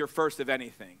do when it's your first of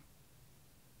anything?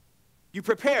 You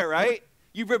prepare, right?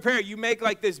 You prepare. You make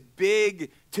like this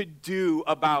big to-do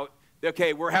about,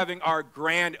 okay, we're having our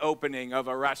grand opening of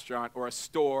a restaurant or a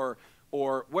store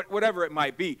or whatever it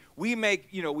might be. We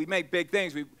make big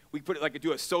things. We put it like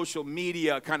do a social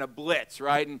media kind of blitz,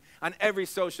 right? And on every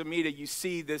social media, you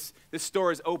see this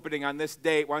store is opening on this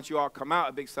date. Why don't you all come out?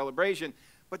 A big celebration.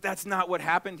 But that's not what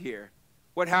happened here.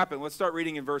 What happened? Let's start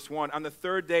reading in verse 1. On the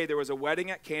third day, there was a wedding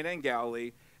at Cana in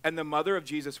Galilee, and the mother of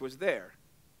Jesus was there.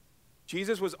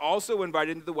 Jesus was also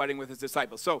invited to the wedding with his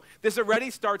disciples. So this already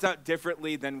starts out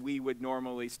differently than we would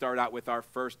normally start out with our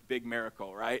first big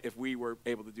miracle, right? If we were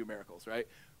able to do miracles, right?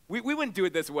 We wouldn't do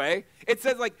it this way. It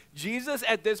says like Jesus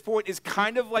at this point is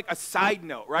kind of like a side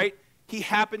note, right? He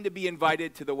happened to be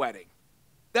invited to the wedding.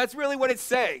 That's really what it's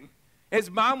saying. His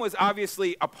mom was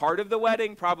obviously a part of the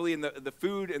wedding, probably in the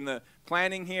food and the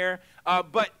planning here.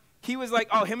 But he was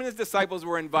like, him and his disciples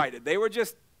were invited. They were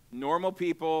just normal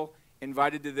people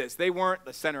invited to this. They weren't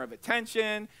the center of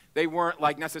attention. They weren't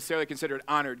like necessarily considered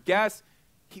honored guests.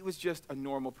 He was just a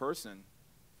normal person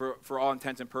for all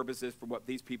intents and purposes for what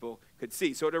these people could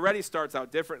see. So it already starts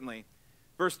out differently.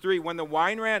 Verse 3, when the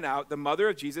wine ran out, the mother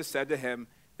of Jesus said to him,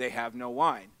 they have no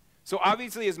wine. So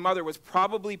obviously his mother was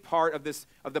probably part of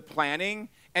the planning.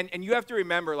 And you have to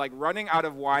remember, like, running out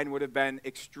of wine would have been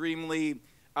extremely,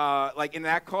 like in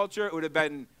that culture, it would have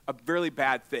been a really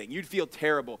bad thing. You'd feel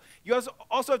terrible. You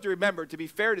also have to remember, to be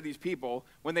fair to these people,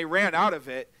 when they ran out of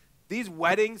it, these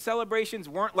wedding celebrations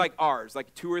weren't like ours,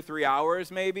 like 2 or 3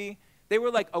 hours maybe. They were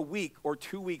like a week or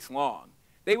 2 weeks long.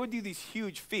 They would do these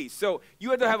huge feasts. So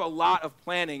you had to have a lot of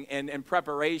planning and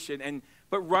preparation.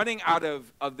 But running out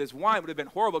of this wine would have been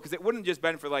horrible because it wouldn't just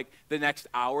been for like the next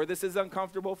hour. This is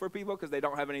uncomfortable for people because they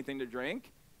don't have anything to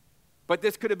drink. But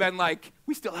this could have been like,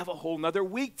 we still have a whole nother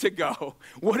week to go.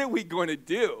 What are we going to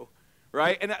do?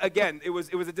 Right? And again, it was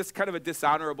just kind of a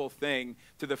dishonorable thing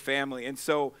to the family. And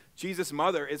so Jesus'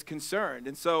 mother is concerned.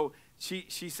 And so she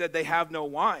said, they have no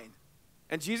wine.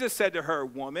 And Jesus said to her,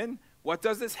 woman, what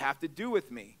does this have to do with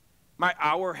me? My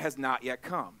hour has not yet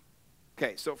come.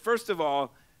 Okay, so first of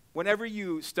all, whenever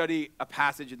you study a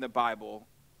passage in the Bible,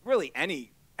 really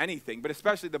anything, but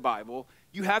especially the Bible,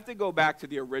 you have to go back to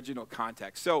the original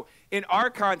context. So in our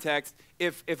context,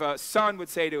 if a son would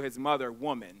say to his mother,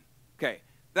 woman, okay,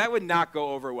 that would not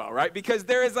go over well, right? Because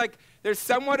there's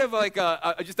somewhat of like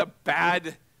just a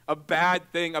bad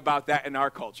thing about that in our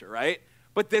culture, right?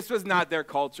 But this was not their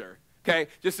culture. Okay,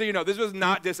 just so you know, this was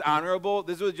not dishonorable.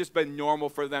 This would just been normal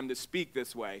for them to speak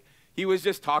this way. He was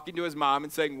just talking to his mom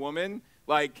and saying, woman,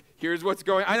 like, here's what's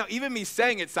going on. I know, even me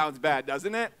saying it sounds bad,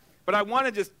 doesn't it? But I want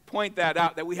to just point that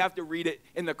out, that we have to read it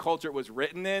in the culture it was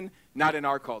written in, not in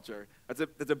our culture. That's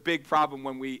a big problem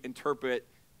when we interpret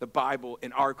the Bible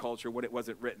in our culture when it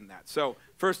wasn't written that. So,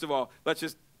 first of all, let's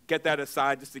just get that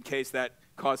aside just in case that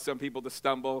caused some people to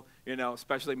stumble,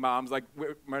 especially moms. Like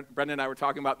Brendan and I were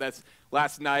talking about this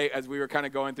last night as we were kind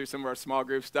of going through some of our small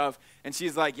group stuff. And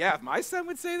she's like, yeah, if my son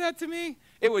would say that to me,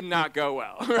 it would not go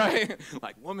well, right?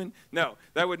 Like, woman, no,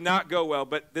 that would not go well,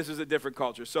 but this is a different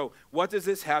culture. So what does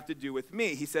this have to do with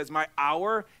me? He says, my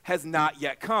hour has not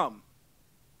yet come.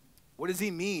 What does he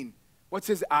mean? What's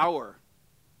his hour?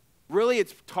 Really,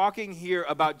 it's talking here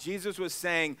about Jesus was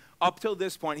saying up till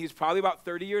this point, he's probably about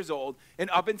 30 years old, and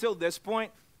up until this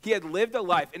point, he had lived a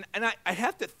life. And I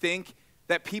have to think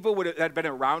that people that had been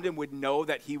around him would know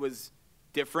that he was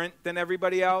different than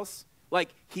everybody else. Like,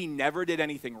 he never did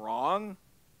anything wrong,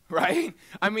 right?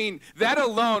 I mean, that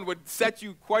alone would set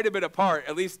you quite a bit apart,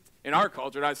 at least in our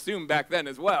culture, and I assume back then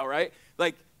as well, right?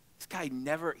 Like, this guy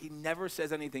never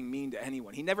says anything mean to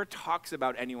anyone. He never talks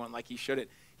about anyone like he shouldn't.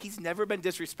 He's never been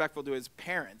disrespectful to his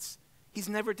parents. He's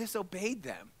never disobeyed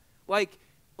them. Like,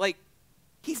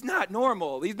 he's not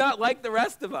normal. He's not like the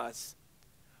rest of us.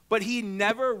 But he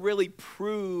never really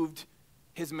proved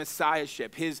his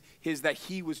messiahship, his that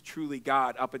he was truly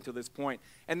God up until this point.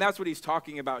 And that's what he's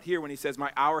talking about here when he says,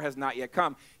 my hour has not yet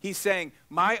come. He's saying,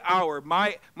 my hour,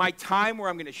 my time where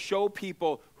I'm going to show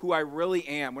people who I really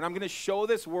am, when I'm going to show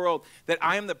this world that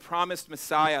I am the promised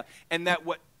Messiah, and that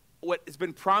what has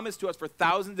been promised to us for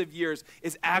thousands of years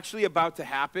is actually about to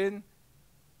happen,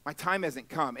 my time hasn't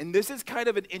come. And this is kind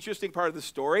of an interesting part of the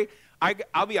story.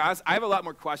 I'll be honest, I have a lot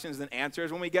more questions than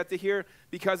answers when we get to here,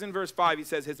 because in verse 5 he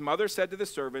says, his mother said to the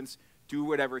servants, do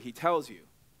whatever he tells you.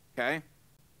 Okay?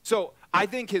 So I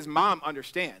think his mom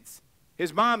understands.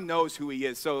 His mom knows who he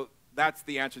is. So that's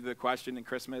the answer to the question in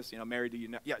Christmas. Mary, do you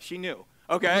know? Yeah, she knew.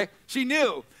 Okay? She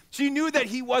knew. She knew that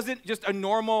he wasn't just a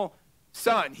normal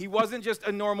son. He wasn't just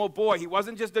a normal boy. He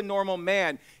wasn't just a normal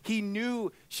man. She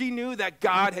knew that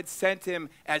God had sent him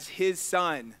as his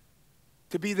son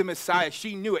to be the Messiah.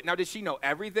 She knew it. Now, did she know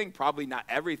everything? Probably not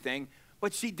everything,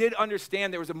 but she did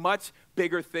understand there was a much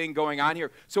bigger thing going on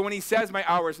here. So when he says, my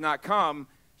hour has not come,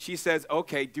 she says,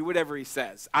 okay, do whatever he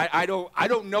says. I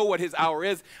don't know what his hour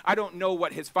is. I don't know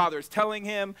what his father is telling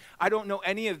him. I don't know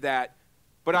any of that,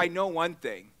 but I know one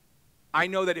thing. I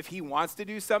know that if he wants to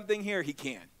do something here, he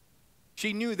can.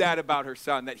 She knew that about her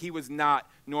son, that he was not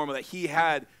normal, that he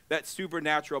had that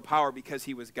supernatural power because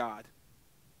he was God.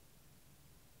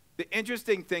 The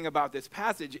interesting thing about this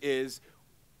passage is,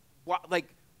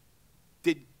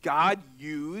 did God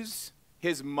use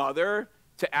his mother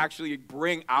to actually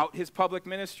bring out his public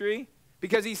ministry?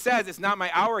 Because he says, it's not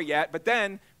my hour yet, but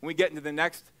then when we get into the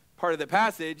next part of the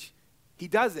passage, he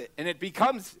does it, and it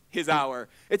becomes his hour.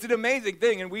 It's an amazing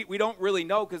thing, and we don't really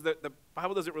know because the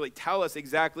Bible doesn't really tell us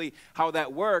exactly how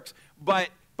that works, but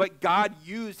God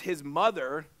used his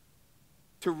mother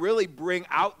to really bring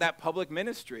out that public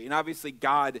ministry. And obviously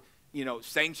God,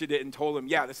 sanctioned it and told him,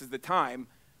 yeah, this is the time.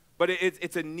 But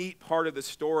it's a neat part of the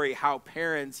story how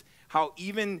parents, how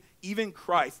even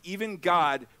Christ, even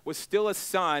God was still a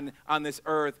son on this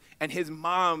earth, and his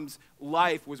mom's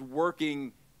life was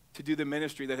working to do the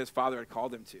ministry that his father had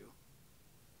called him to.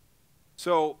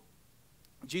 So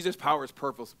Jesus' power is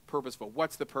purposeful.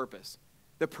 What's the purpose?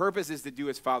 The purpose is to do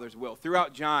his Father's will.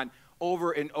 Throughout John,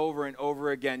 over and over and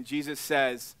over again, Jesus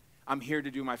says, I'm here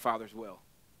to do my Father's will.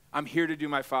 I'm here to do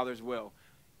my Father's will.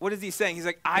 What is he saying? He's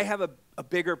like, I have a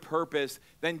bigger purpose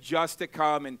than just to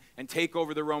come and take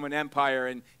over the Roman Empire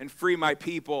and free my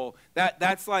people.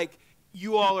 That's like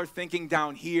you all are thinking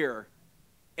down here.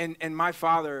 And my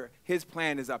Father, his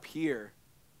plan is up here.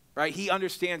 Right? He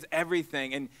understands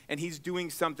everything, and he's doing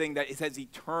something that has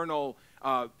eternal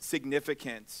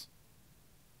significance.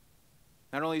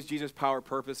 Not only is Jesus' power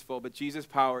purposeful, but Jesus'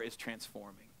 power is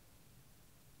transforming.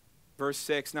 Verse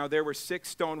 6, now there were 6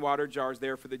 stone water jars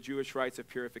there for the Jewish rites of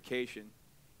purification,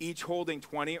 each holding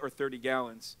 20 or 30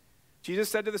 gallons. Jesus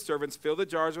said to the servants, fill the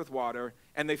jars with water,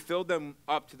 and they filled them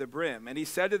up to the brim. And he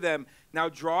said to them, now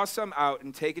draw some out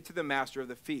and take it to the master of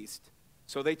the feast.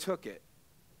 So they took it.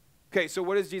 Okay, so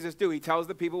what does Jesus do? He tells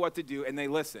the people what to do, and they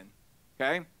listen.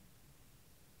 Okay?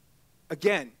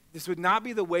 Again, this would not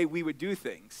be the way we would do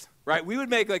things, right? We would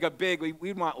make like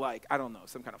we'd want like, I don't know,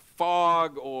 some kind of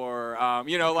fog or,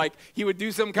 like he would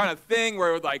do some kind of thing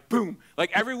where it would like, boom,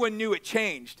 like everyone knew it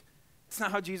changed. It's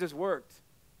not how Jesus worked.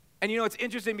 And it's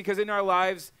interesting because in our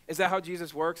lives, is that how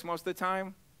Jesus works most of the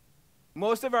time?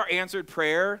 Most of our answered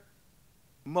prayer,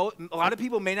 a lot of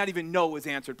people may not even know it was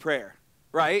answered prayer,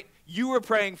 right? You were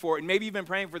praying for it, and maybe you've been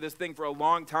praying for this thing for a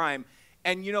long time.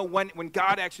 And when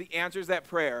God actually answers that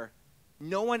prayer,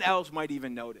 no one else might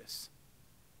even notice.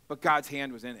 But God's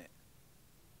hand was in it,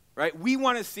 right? We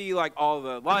want to see like all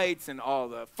the lights and all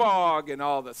the fog and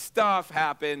all the stuff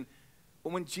happen.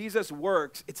 But when Jesus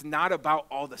works, it's not about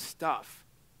all the stuff.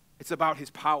 It's about his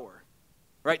power,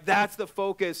 right? That's the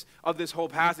focus of this whole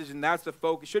passage, and that's the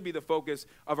focus, should be the focus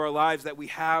of our lives, that we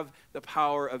have the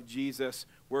power of Jesus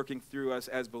working through us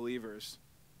as believers.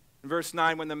 In verse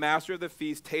 9, when the master of the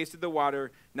feast tasted the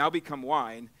water, now become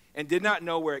wine, and did not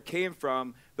know where it came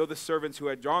from, though the servants who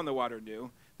had drawn the water knew,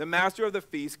 the master of the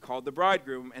feast called the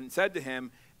bridegroom and said to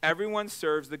him, everyone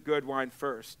serves the good wine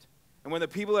first, and when the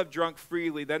people have drunk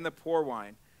freely, then the poor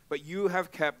wine, but you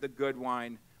have kept the good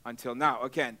wine until now.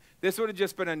 Again, this would have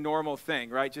just been a normal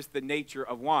thing, right? Just the nature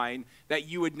of wine, that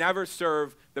you would never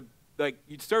serve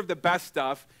you'd serve the best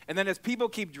stuff, and then as people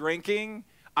keep drinking,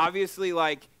 obviously,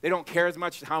 like, they don't care as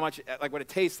much what it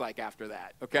tastes like after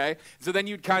that, okay? So then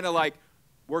you'd kind of like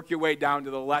work your way down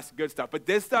to the less good stuff. But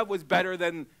this stuff was better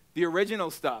than the original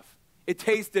stuff. It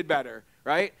tasted better,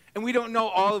 right? And we don't know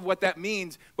all of what that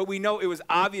means, but we know it was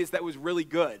obvious that it was really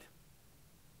good.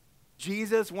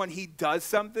 Jesus, when he does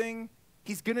something,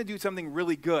 he's going to do something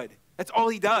really good. That's all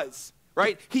he does,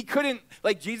 right?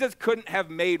 Jesus couldn't have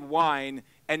made wine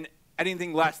and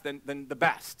anything less than the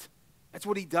best. That's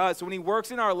what he does. So when he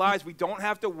works in our lives, we don't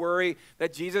have to worry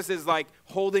that Jesus is like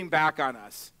holding back on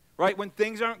us. Right? When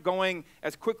things aren't going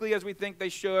as quickly as we think they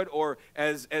should or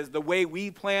as the way we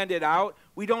planned it out,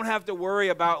 we don't have to worry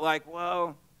about like,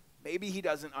 well, maybe he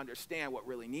doesn't understand what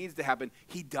really needs to happen.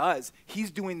 He does.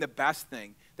 He's doing the best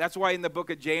thing. That's why in the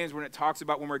book of James, when it talks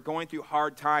about when we're going through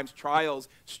hard times, trials,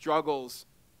 struggles,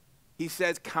 he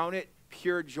says, count it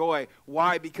pure joy.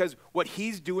 Why? Because what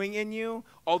he's doing in you,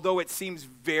 although it seems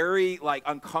very like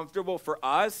uncomfortable for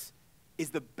us, is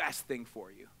the best thing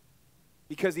for you.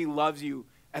 Because he loves you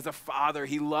as a father.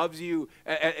 He loves you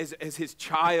as his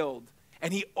child,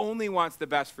 and he only wants the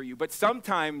best for you. But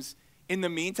sometimes, in the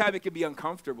meantime, it can be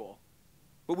uncomfortable.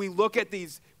 But we look at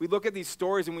these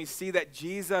stories and we see that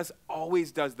Jesus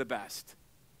always does the best,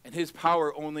 and his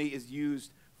power only is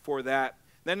used for that.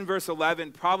 Then in verse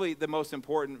 11, probably the most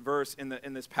important verse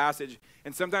in this passage,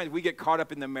 and sometimes we get caught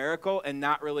up in the miracle and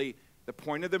not really the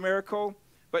point of the miracle.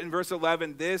 But in verse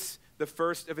 11, the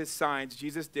first of his signs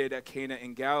Jesus did at Cana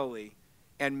in Galilee,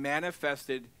 and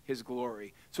manifested his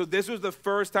glory. So this was the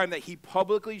first time that he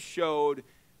publicly showed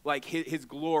like his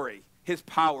glory, his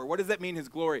power. What does that mean, his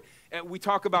glory? And we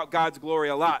talk about God's glory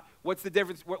a lot. What's the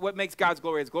difference? What makes God's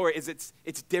glory his glory is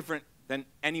it's different than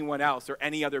anyone else or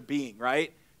any other being,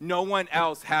 right? No one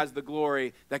else has the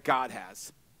glory that God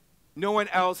has. No one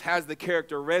else has the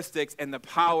characteristics and the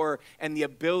power and the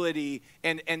ability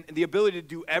and the ability to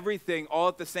do everything all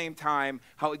at the same time,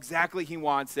 how exactly he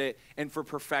wants it, and for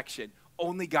perfection.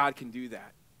 only God can do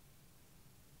that.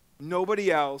 Nobody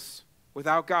else,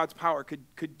 without God's power,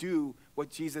 could do what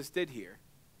Jesus did here.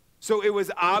 So it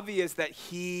was obvious that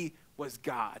he was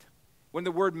God. When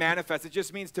the word manifest, it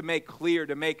just means to make clear,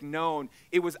 to make known.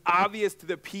 It was obvious to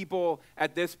the people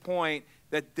at this point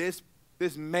that this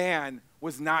man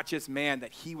was not just man,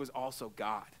 that he was also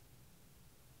God.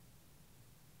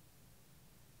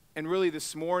 And really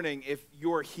this morning, if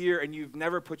you're here and you've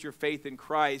never put your faith in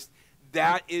Christ,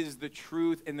 that is the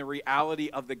truth and the reality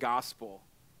of the gospel.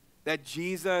 That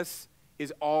Jesus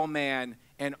is all man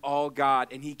and all God,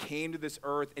 and he came to this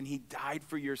earth and he died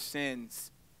for your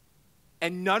sins.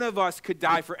 And none of us could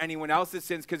die for anyone else's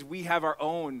sins because we have our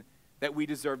own that we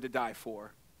deserve to die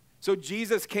for. So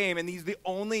Jesus came, and he's the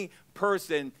only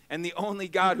person and the only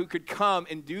God who could come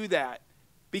and do that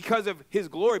because of his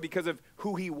glory, because of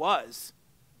who he was.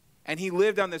 And he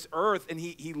lived on this earth, and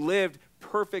he lived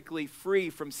perfectly free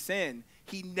from sin.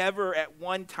 He never at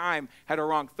one time had a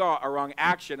wrong thought, a wrong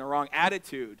action, a wrong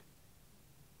attitude.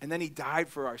 And then he died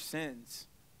for our sins.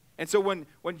 And so when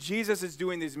Jesus is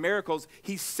doing these miracles,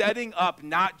 he's setting up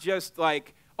not just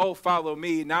like, oh, follow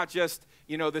me, not just,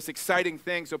 this exciting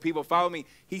thing so people follow me.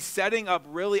 He's setting up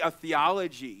really a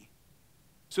theology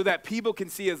so that people can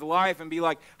see his life and be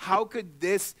like, how could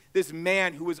this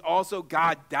man who is also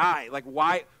God die? Like,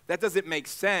 why? That doesn't make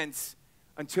sense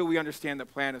until we understand the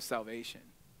plan of salvation.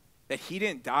 That he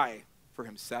didn't die for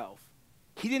himself.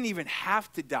 He didn't even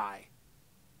have to die.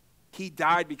 He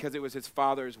died because it was his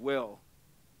Father's will.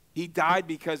 He died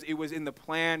because it was in the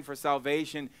plan for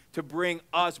salvation to bring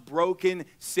us broken,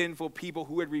 sinful people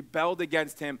who had rebelled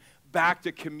against him back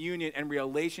to communion and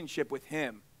relationship with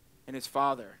him and his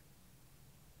Father.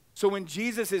 So when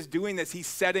Jesus is doing this, he's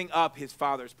setting up his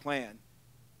Father's plan.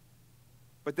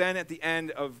 But then at the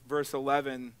end of verse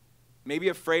 11, maybe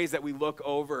a phrase that we look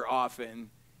over often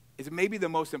is maybe the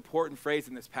most important phrase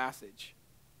in this passage.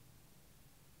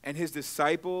 And his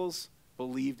disciples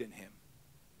believed in him.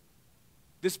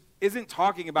 This isn't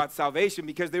talking about salvation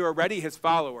because they were already his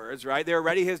followers, right? They were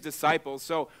already his disciples.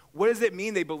 So what does it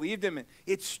mean they believed him?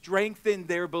 It strengthened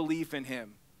their belief in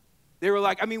him. They were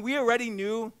like, we already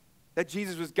knew that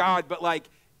Jesus was God, but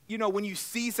when you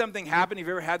see something happen, have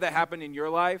you ever had that happen in your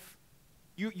life?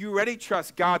 You already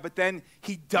trust God, but then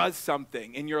he does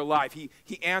something in your life.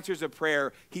 He answers a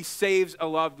prayer. He saves a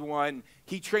loved one.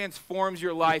 He transforms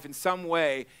your life in some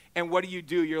way. And what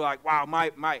do? You're like, wow,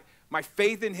 my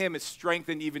faith in him is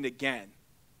strengthened even again,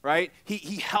 right?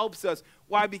 He helps us.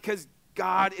 Why? Because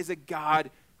God is a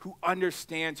God who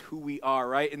understands who we are,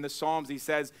 right? In the Psalms, he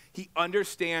says he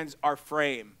understands our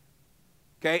frame,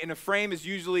 okay? And a frame is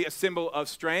usually a symbol of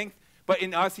strength, but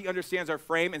in us, he understands our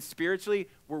frame, and spiritually,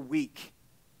 we're weak.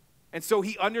 And so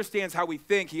he understands how we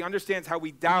think. He understands how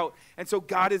we doubt. And so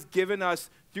God has given us,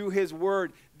 through his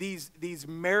word, these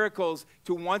miracles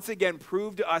to once again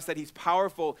prove to us that he's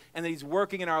powerful and that he's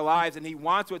working in our lives and he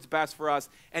wants what's best for us.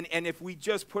 And if we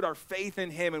just put our faith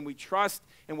in him and we trust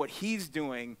in what he's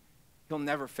doing, he'll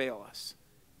never fail us.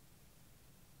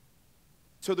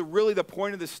 So the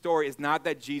point of the story is not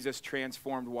that Jesus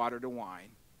transformed water to wine.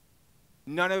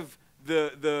 None of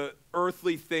the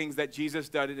earthly things that Jesus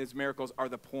did in his miracles are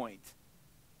the point.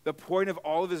 The point of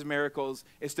all of his miracles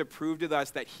is to prove to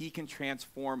us that he can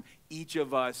transform each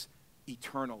of us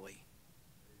eternally.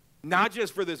 Not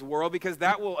just for this world, because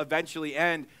that will eventually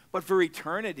end, but for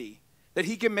eternity. That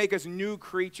he can make us new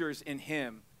creatures in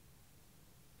him.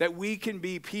 That we can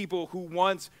be people who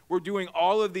once were doing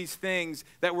all of these things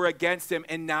that were against him,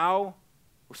 and now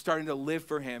we're starting to live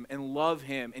for him and love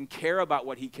him and care about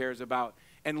what he cares about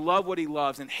and love what he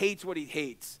loves and hates what he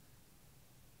hates.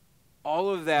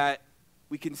 All of that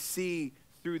we can see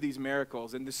through these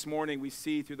miracles. And this morning we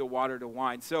see through the water to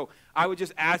wine. So I would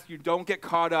just ask you, don't get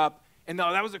caught up in,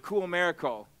 no, that was a cool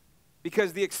miracle.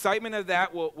 Because the excitement of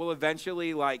that will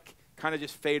eventually kind of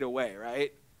just fade away,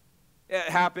 right? It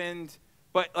happened,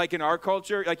 but in our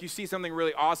culture, you see something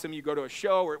really awesome, you go to a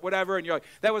show or whatever, and you're like,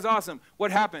 that was awesome. What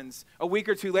happens? A week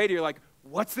or two later, you're like,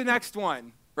 what's the next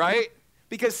one, right?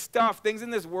 Because things in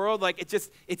this world,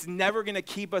 it's never going to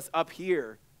keep us up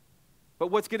here. But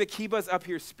what's going to keep us up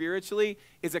here spiritually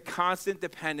is a constant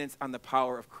dependence on the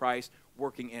power of Christ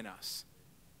working in us.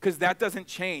 Because that doesn't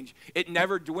change. It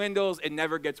never dwindles. It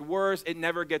never gets worse. It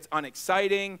never gets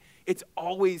unexciting. It's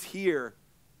always here.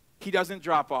 He doesn't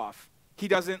drop off. He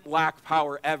doesn't lack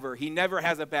power ever. He never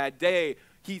has a bad day.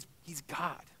 He's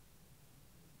God.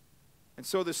 And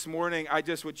so this morning, I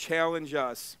just would challenge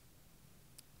us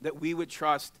that we would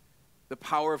trust the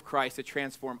power of Christ to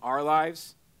transform our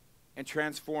lives and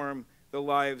transform the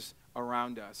lives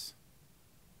around us.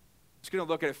 I'm just going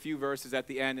to look at a few verses at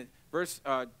the end.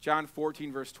 John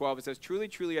 14, verse 12, it says, "Truly,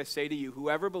 truly, I say to you,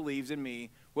 whoever believes in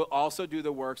me will also do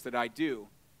the works that I do."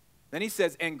 Then he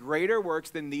says, "And greater works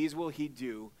than these will he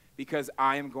do, because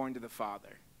I am going to the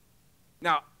Father."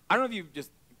 Now, I don't know if you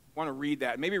just want to read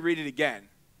that. Maybe read it again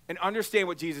and understand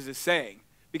what Jesus is saying,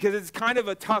 because it's kind of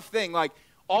a tough thing. Like,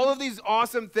 all of these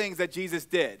awesome things that Jesus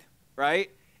did,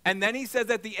 right? And then he says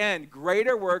at the end,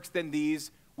 "Greater works than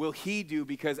these will he do,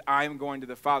 because I am going to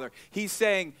the Father." He's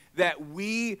saying that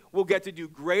we will get to do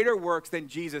greater works than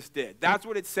Jesus did. That's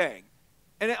what it's saying.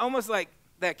 And it almost like,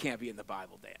 that can't be in the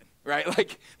Bible, Dan, right?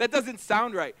 Like, that doesn't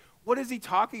sound right. What is he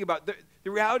talking about?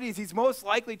 The reality is he's most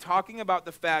likely talking about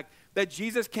the fact that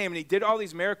Jesus came and he did all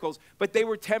these miracles, but they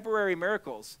were temporary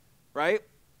miracles, right?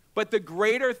 But the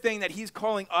greater thing that he's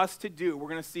calling us to do, we're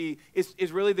going to see,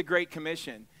 is really the Great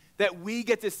Commission. That we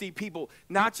get to see people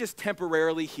not just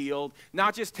temporarily healed,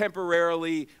 not just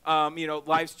temporarily,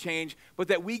 lives change, but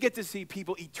that we get to see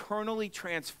people eternally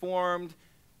transformed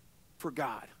for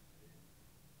God.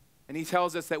 And he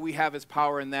tells us that we have his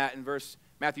power in that in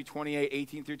Matthew 28,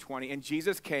 18 through 20. "And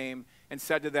Jesus came and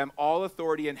said to them, 'All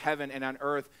authority in heaven and on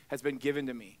earth has been given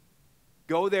to me.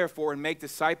 Go therefore and make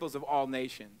disciples of all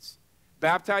nations,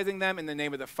 baptizing them in the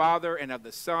name of the Father and of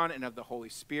the Son and of the Holy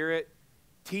Spirit,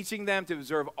 teaching them to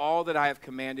observe all that I have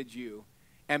commanded you.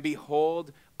 And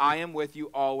behold, I am with you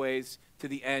always to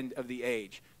the end of the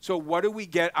age.'" So what do we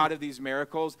get out of these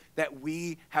miracles? That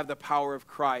we have the power of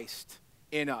Christ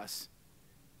in us.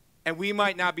 And we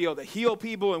might not be able to heal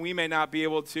people, and we may not be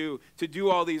able to do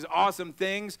all these awesome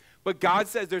things, but God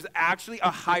says there's actually a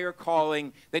higher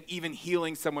calling than even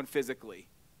healing someone physically.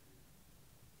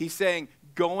 He's saying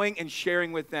going and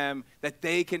sharing with them that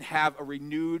they can have a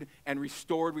renewed and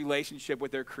restored relationship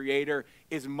with their Creator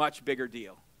is a much bigger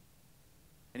deal.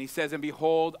 And he says, "And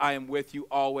behold, I am with you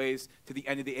always to the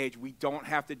end of the age." We don't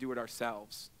have to do it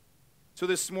ourselves. So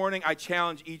this morning, I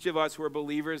challenge each of us who are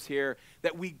believers here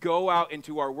that we go out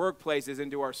into our workplaces,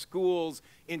 into our schools,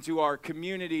 into our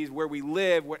communities where we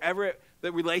live, whatever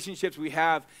the relationships we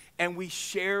have, and we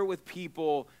share with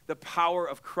people the power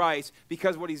of Christ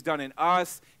because what he's done in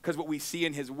us, because what we see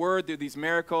in his word through these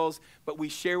miracles, but we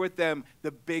share with them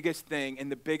the biggest thing, and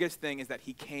the biggest thing is that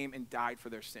he came and died for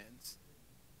their sins.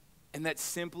 And that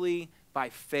simply by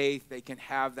faith, they can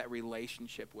have that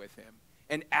relationship with him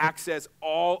and access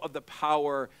all of the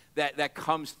power that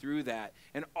comes through that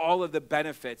and all of the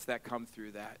benefits that come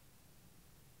through that.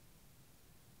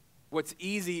 What's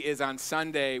easy is on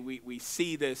Sunday, we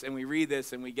see this and we read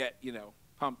this and we get,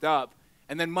 pumped up.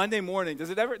 And then Monday morning,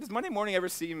 does Monday morning ever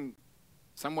seem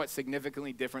somewhat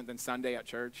significantly different than Sunday at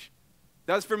church?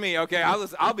 Does for me, okay,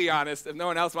 I'll be honest. If no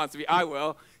one else wants to be, I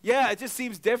will. Yeah, it just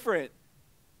seems different.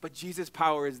 But Jesus'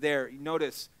 power is there. You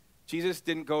notice, Jesus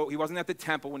he wasn't at the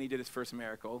temple when he did his first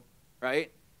miracle,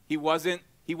 right? He wasn't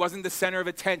the center of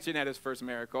attention at his first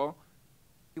miracle.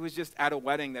 He was just at a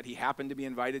wedding that he happened to be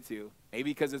invited to.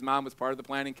 Maybe because his mom was part of the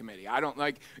planning committee.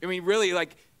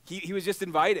 He was just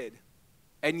invited.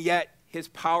 And yet his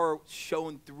power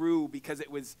shone through because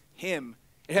it was him.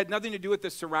 It had nothing to do with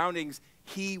the surroundings.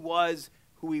 He was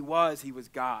who he was. He was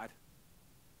God.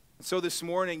 And so this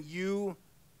morning, you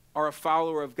are a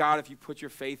follower of God if you put your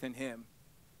faith in him.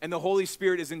 And the Holy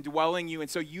Spirit is indwelling you, and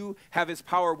so you have his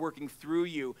power working through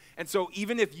you. And so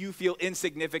even if you feel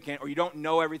insignificant or you don't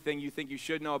know everything you think you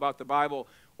should know about the Bible,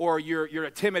 or you're a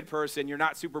timid person, you're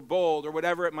not super bold, or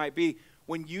whatever it might be,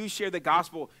 when you share the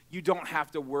gospel, you don't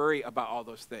have to worry about all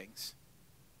those things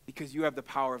because you have the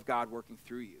power of God working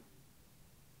through you.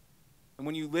 And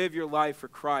when you live your life for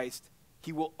Christ,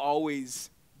 he will always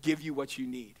give you what you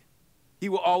need. He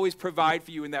will always provide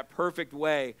for you in that perfect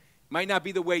way. Might not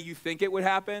be the way you think it would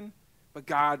happen, but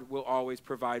God will always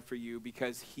provide for you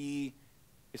because he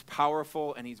is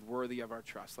powerful and he's worthy of our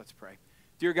trust. Let's pray.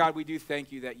 Dear God, we do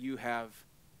thank you that you have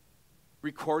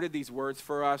recorded these words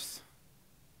for us.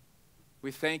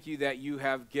 We thank you that you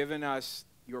have given us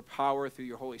your power through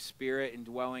your Holy Spirit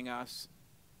indwelling us.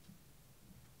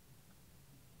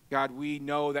 God, we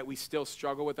know that we still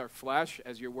struggle with our flesh,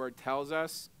 as your word tells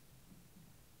us.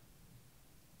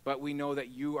 But we know that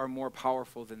you are more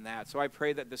powerful than that. So I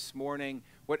pray that this morning,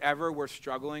 whatever we're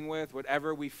struggling with,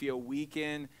 whatever we feel weak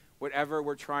in, whatever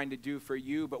we're trying to do for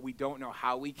you, but we don't know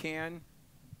how we can,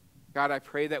 God, I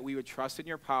pray that we would trust in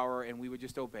your power and we would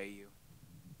just obey you.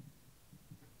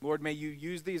 Lord, may you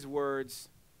use these words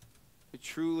to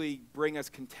truly bring us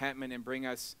contentment and bring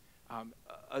us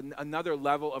another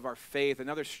level of our faith,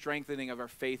 another strengthening of our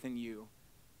faith in you.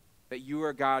 That you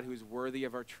are God who is worthy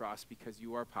of our trust because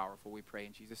you are powerful. We pray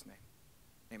in Jesus' name.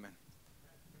 Amen.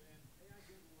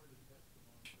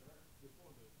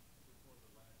 Before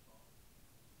the last call.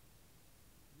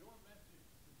 Your message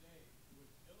today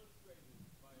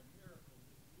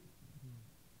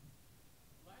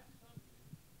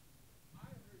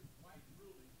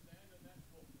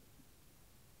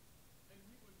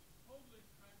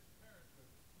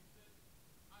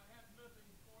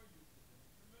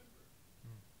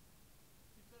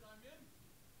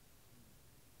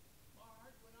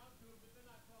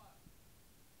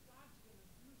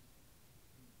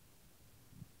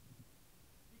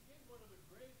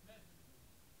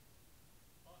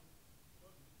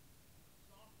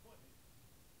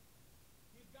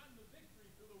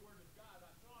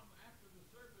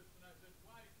service, and I said,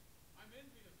 wife, I'm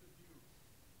envious of you.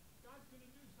 God's going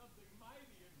to do something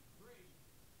mighty and great.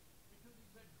 Because he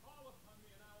said, call upon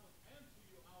me and I will answer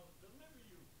you, I will deliver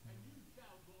you, and you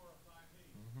shall glorify me.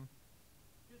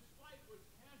 His flight was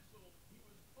canceled. He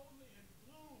was totally in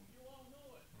gloom. You all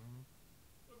know it.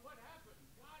 But what happened?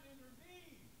 God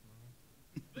intervened.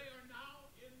 They are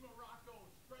now in Morocco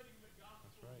spreading the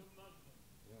gospel to Muslims.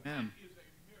 Amen. That is a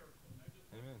miracle. I just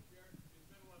want to share.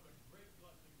 It's been one of the great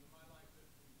blessings of my life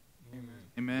this week.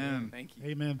 Amen. Thank you.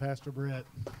 Amen, Pastor Brett.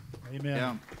 Amen.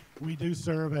 Yeah. We do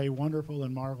serve a wonderful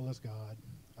and marvelous God.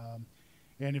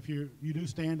 And if you do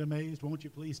stand amazed, won't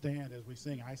you please stand as we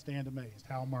sing, I Stand Amazed.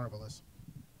 How marvelous.